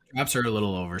 drops are a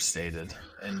little overstated.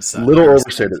 Times.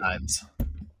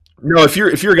 No, if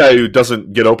you're a guy who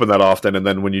doesn't get open that often, and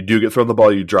then when you do get thrown the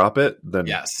ball, you drop it, then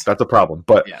that's a problem.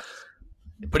 But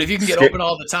if you can get open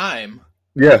all the time.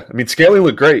 Yeah, I mean, Scantling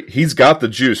looked great. He's got the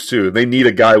juice, too. They need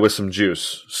a guy with some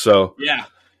juice. So yeah.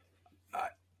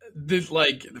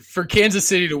 For Kansas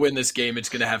City to win this game, it's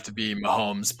going to have to be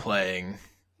Mahomes playing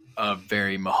a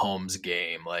very Mahomes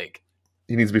game.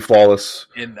 He needs to be flawless.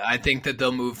 And I think that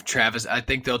they'll move Travis. I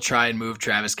think they'll try and move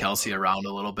Travis Kelce around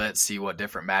a little bit, see what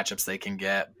different matchups they can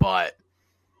get. But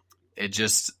it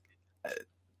just,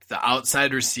 the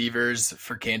outside receivers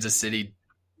for Kansas City,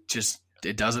 just,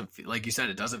 it doesn't feel, like you said,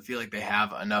 it doesn't feel like they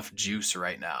have enough juice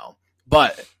right now.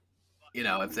 But,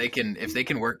 if they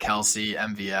can work Kelce,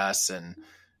 MVS, and,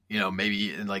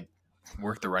 maybe like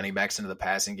work the running backs into the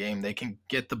passing game, they can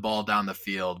get the ball down the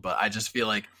field. But I just feel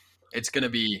like it's just going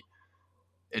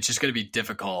to be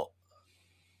difficult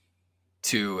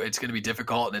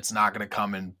and it's not going to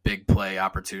come in big play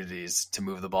opportunities to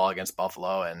move the ball against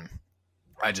Buffalo. And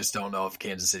I just don't know if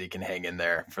Kansas City can hang in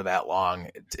there for that long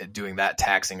doing that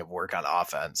taxing of work on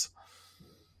offense.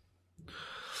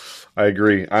 I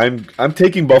agree. I'm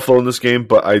taking Buffalo in this game,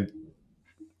 but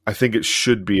I think it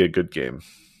should be a good game.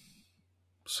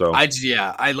 So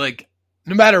I like,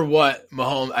 no matter what,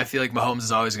 Mahomes, I feel like Mahomes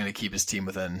is always going to keep his team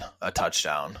within a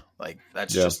touchdown. Like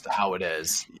that's just how it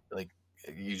is. Like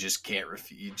you just can't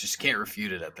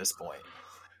refute it at this point.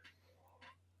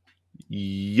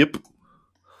 Yep.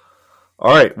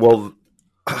 All right. Well,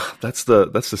 that's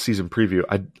the season preview.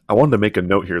 I wanted to make a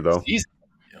note here though. Season.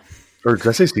 Or did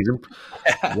I say season?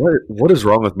 What is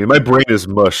wrong with me? My brain is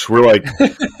mush. We're like,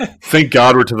 thank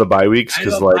God we're to the bye weeks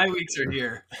because bye weeks are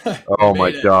here. Oh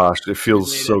my gosh, it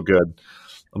feels so good.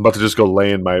 I'm about to just go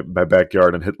lay in my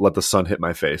backyard and let the sun hit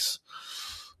my face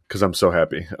because I'm so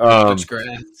happy. Touch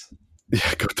grass.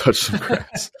 Yeah, go touch some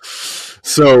grass.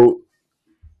 So,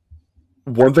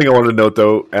 one thing I wanted to note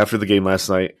though, after the game last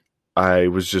night, I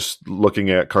was just looking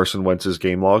at Carson Wentz's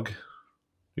game log.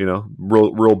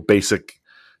 Real basic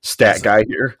stat guy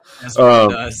here.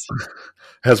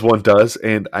 As one does.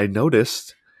 And I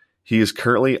noticed he is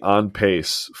currently on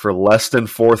pace for less than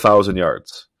 4,000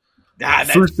 yards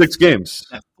through 6 games.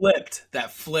 That flipped. It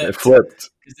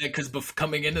flipped. Because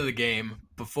coming into the game,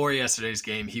 before yesterday's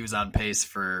game, he was on pace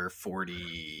for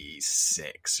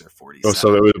 46 or 47. Oh,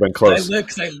 so it would have been close. I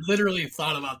literally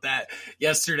thought about that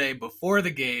yesterday before the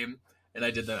game, and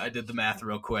I did the math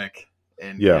real quick.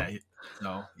 And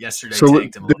yesterday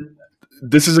tanked him a little bit.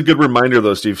 This is a good reminder,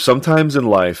 though, Steve. Sometimes in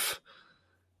life,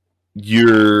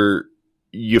 you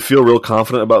feel real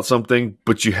confident about something,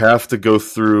 but you have to go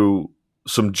through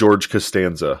some George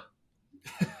Costanza.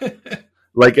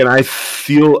 And I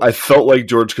felt like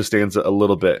George Costanza a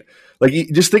little bit. Like,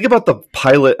 just think about the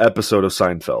pilot episode of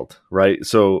Seinfeld, right?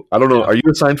 So, I don't know. Are you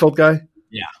a Seinfeld guy?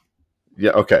 Yeah.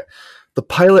 Yeah, okay. The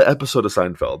pilot episode of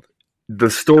Seinfeld,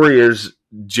 the story is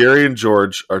Jerry and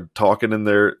George are talking in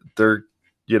their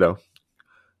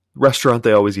restaurant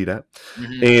they always eat at.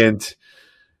 Mm-hmm. And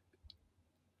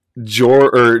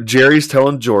Jerry's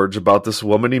telling George about this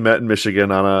woman he met in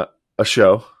Michigan on a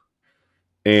show.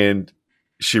 And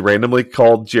she randomly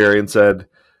called Jerry and said,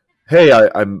 hey,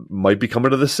 I might be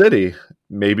coming to the city.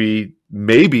 Maybe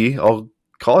I'll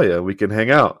call you. We can hang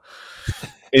out.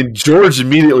 And George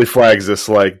immediately flags this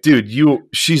like, dude,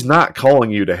 she's not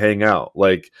calling you to hang out.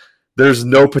 Like, there's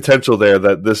no potential there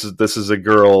that this is a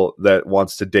girl that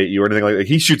wants to date you or anything like that.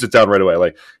 He shoots it down right away.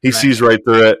 Like, he sees right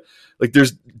through it. Like,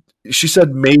 she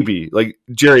said maybe. Like,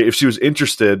 Jerry, if she was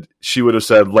interested, she would have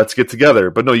said, let's get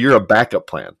together. But no, you're a backup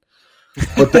plan.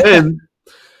 But then,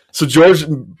 so George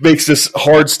makes this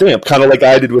hard stamp, kind of like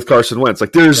I did with Carson Wentz.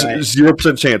 Like, there's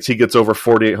 0% chance he gets over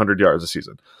 4,800 yards a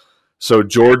season. So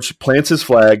George plants his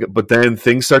flag, but then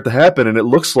things start to happen, and it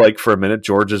looks like for a minute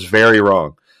George is very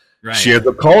wrong. Right. She ends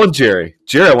up calling Jerry.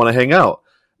 Jerry, I want to hang out.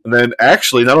 And then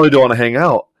actually, not only do I want to hang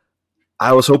out,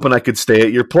 I was hoping I could stay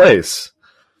at your place.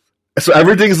 So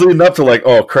everything's leading up to like,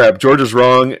 oh crap, George is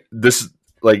wrong. This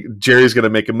like Jerry's going to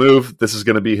make a move. This is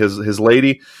going to be his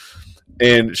lady.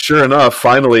 And sure enough,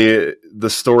 finally the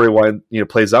story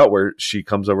plays out where she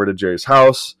comes over to Jerry's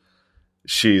house.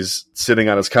 She's sitting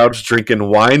on his couch drinking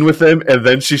wine with him, and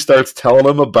then she starts telling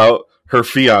him about her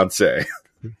fiance.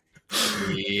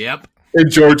 Yep. And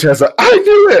George has a "I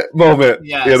knew it" moment.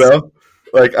 Yes.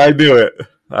 Like I knew it.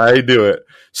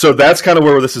 So that's kind of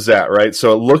where this is at, right?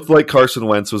 So it looked like Carson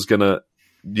Wentz was gonna,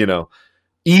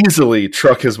 easily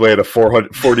truck his way to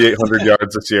 4,800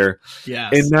 yards this year.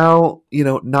 Yes. And now,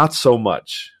 not so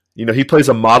much. He plays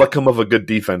a modicum of a good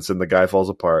defense, and the guy falls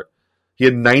apart. He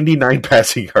had 99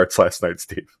 passing yards last night,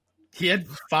 Steve. He had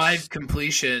 5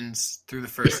 completions through the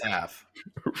first half.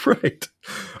 Right.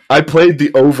 I played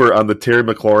the over on the Terry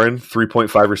McLaurin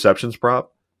 3.5 receptions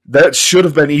prop. That should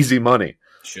have been easy money.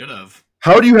 Should have.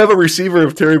 How do you have a receiver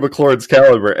of Terry McLaurin's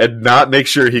caliber and not make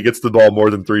sure he gets the ball more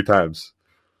than 3 times?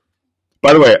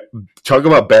 By the way, talk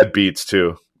about bad beats,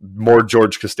 too. More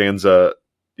George Costanza,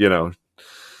 dude.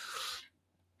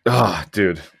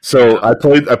 So I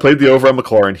played the over on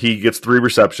McLaurin. He gets 3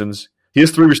 receptions. He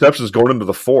has 3 receptions going into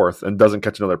the 4th and doesn't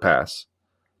catch another pass.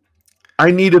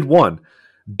 I needed one.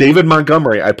 David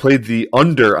Montgomery, I played the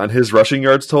under on his rushing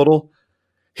yards total.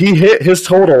 He hit his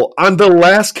total on the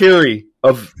last carry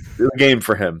of the game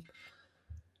for him.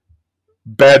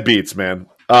 Bad beats, man.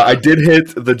 I did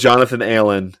hit the Jonathan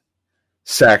Allen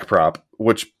sack prop,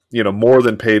 which, more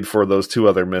than paid for those 2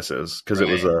 other misses because it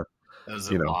was a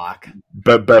block.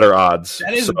 Better odds.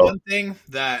 That is one thing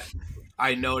that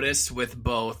I noticed with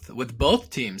both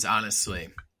teams, honestly.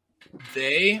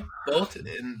 They both,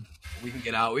 and we can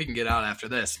get out after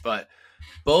this, but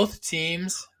both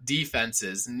teams'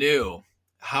 defenses knew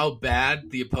how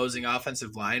bad the opposing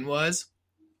offensive line was,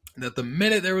 that the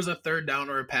minute there was a third down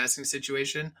or a passing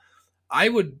situation,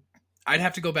 I'd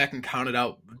have to go back and count it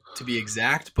out to be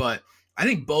exact, but I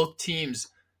think both teams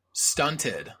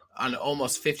stunted on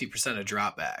almost 50% of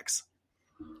dropbacks.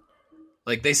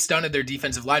 Like, they stunted their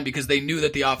defensive line because they knew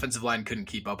that the offensive line couldn't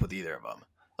keep up with either of them.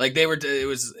 Like, it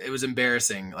was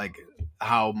embarrassing, like,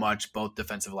 how much both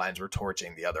defensive lines were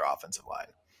torching the other offensive line.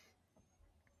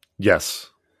 Yes.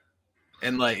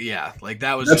 And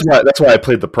that's why I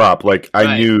played the prop. Like,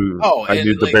 I knew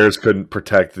the Bears couldn't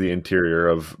protect the interior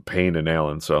of Payne and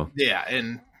Allen. So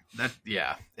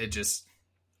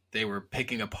they were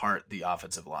picking apart the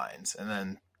offensive lines, and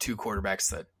then 2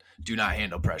 quarterbacks that do not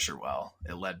handle pressure well.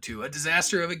 It led to a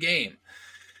disaster of a game.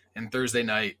 And Thursday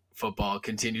night football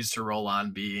continues to roll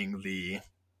on, being the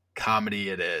comedy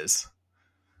it is.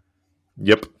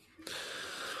 Yep.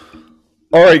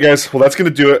 All right, guys. Well, that's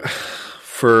going to do it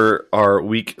for our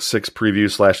Week 6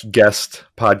 preview / guest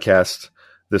podcast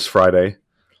this Friday.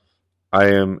 I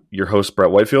am your host,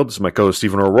 Brett Whitefield. This is my co-host,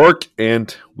 Stephen O'Rourke,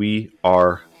 and we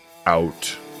are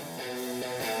out.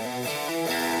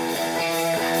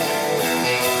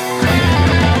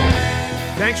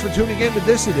 Thanks for tuning in to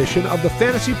this edition of the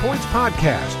Fantasy Points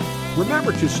Podcast.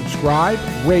 Remember to subscribe,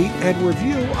 rate, and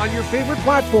review on your favorite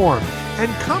platform.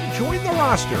 And come join the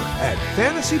roster at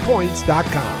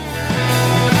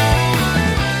fantasypoints.com.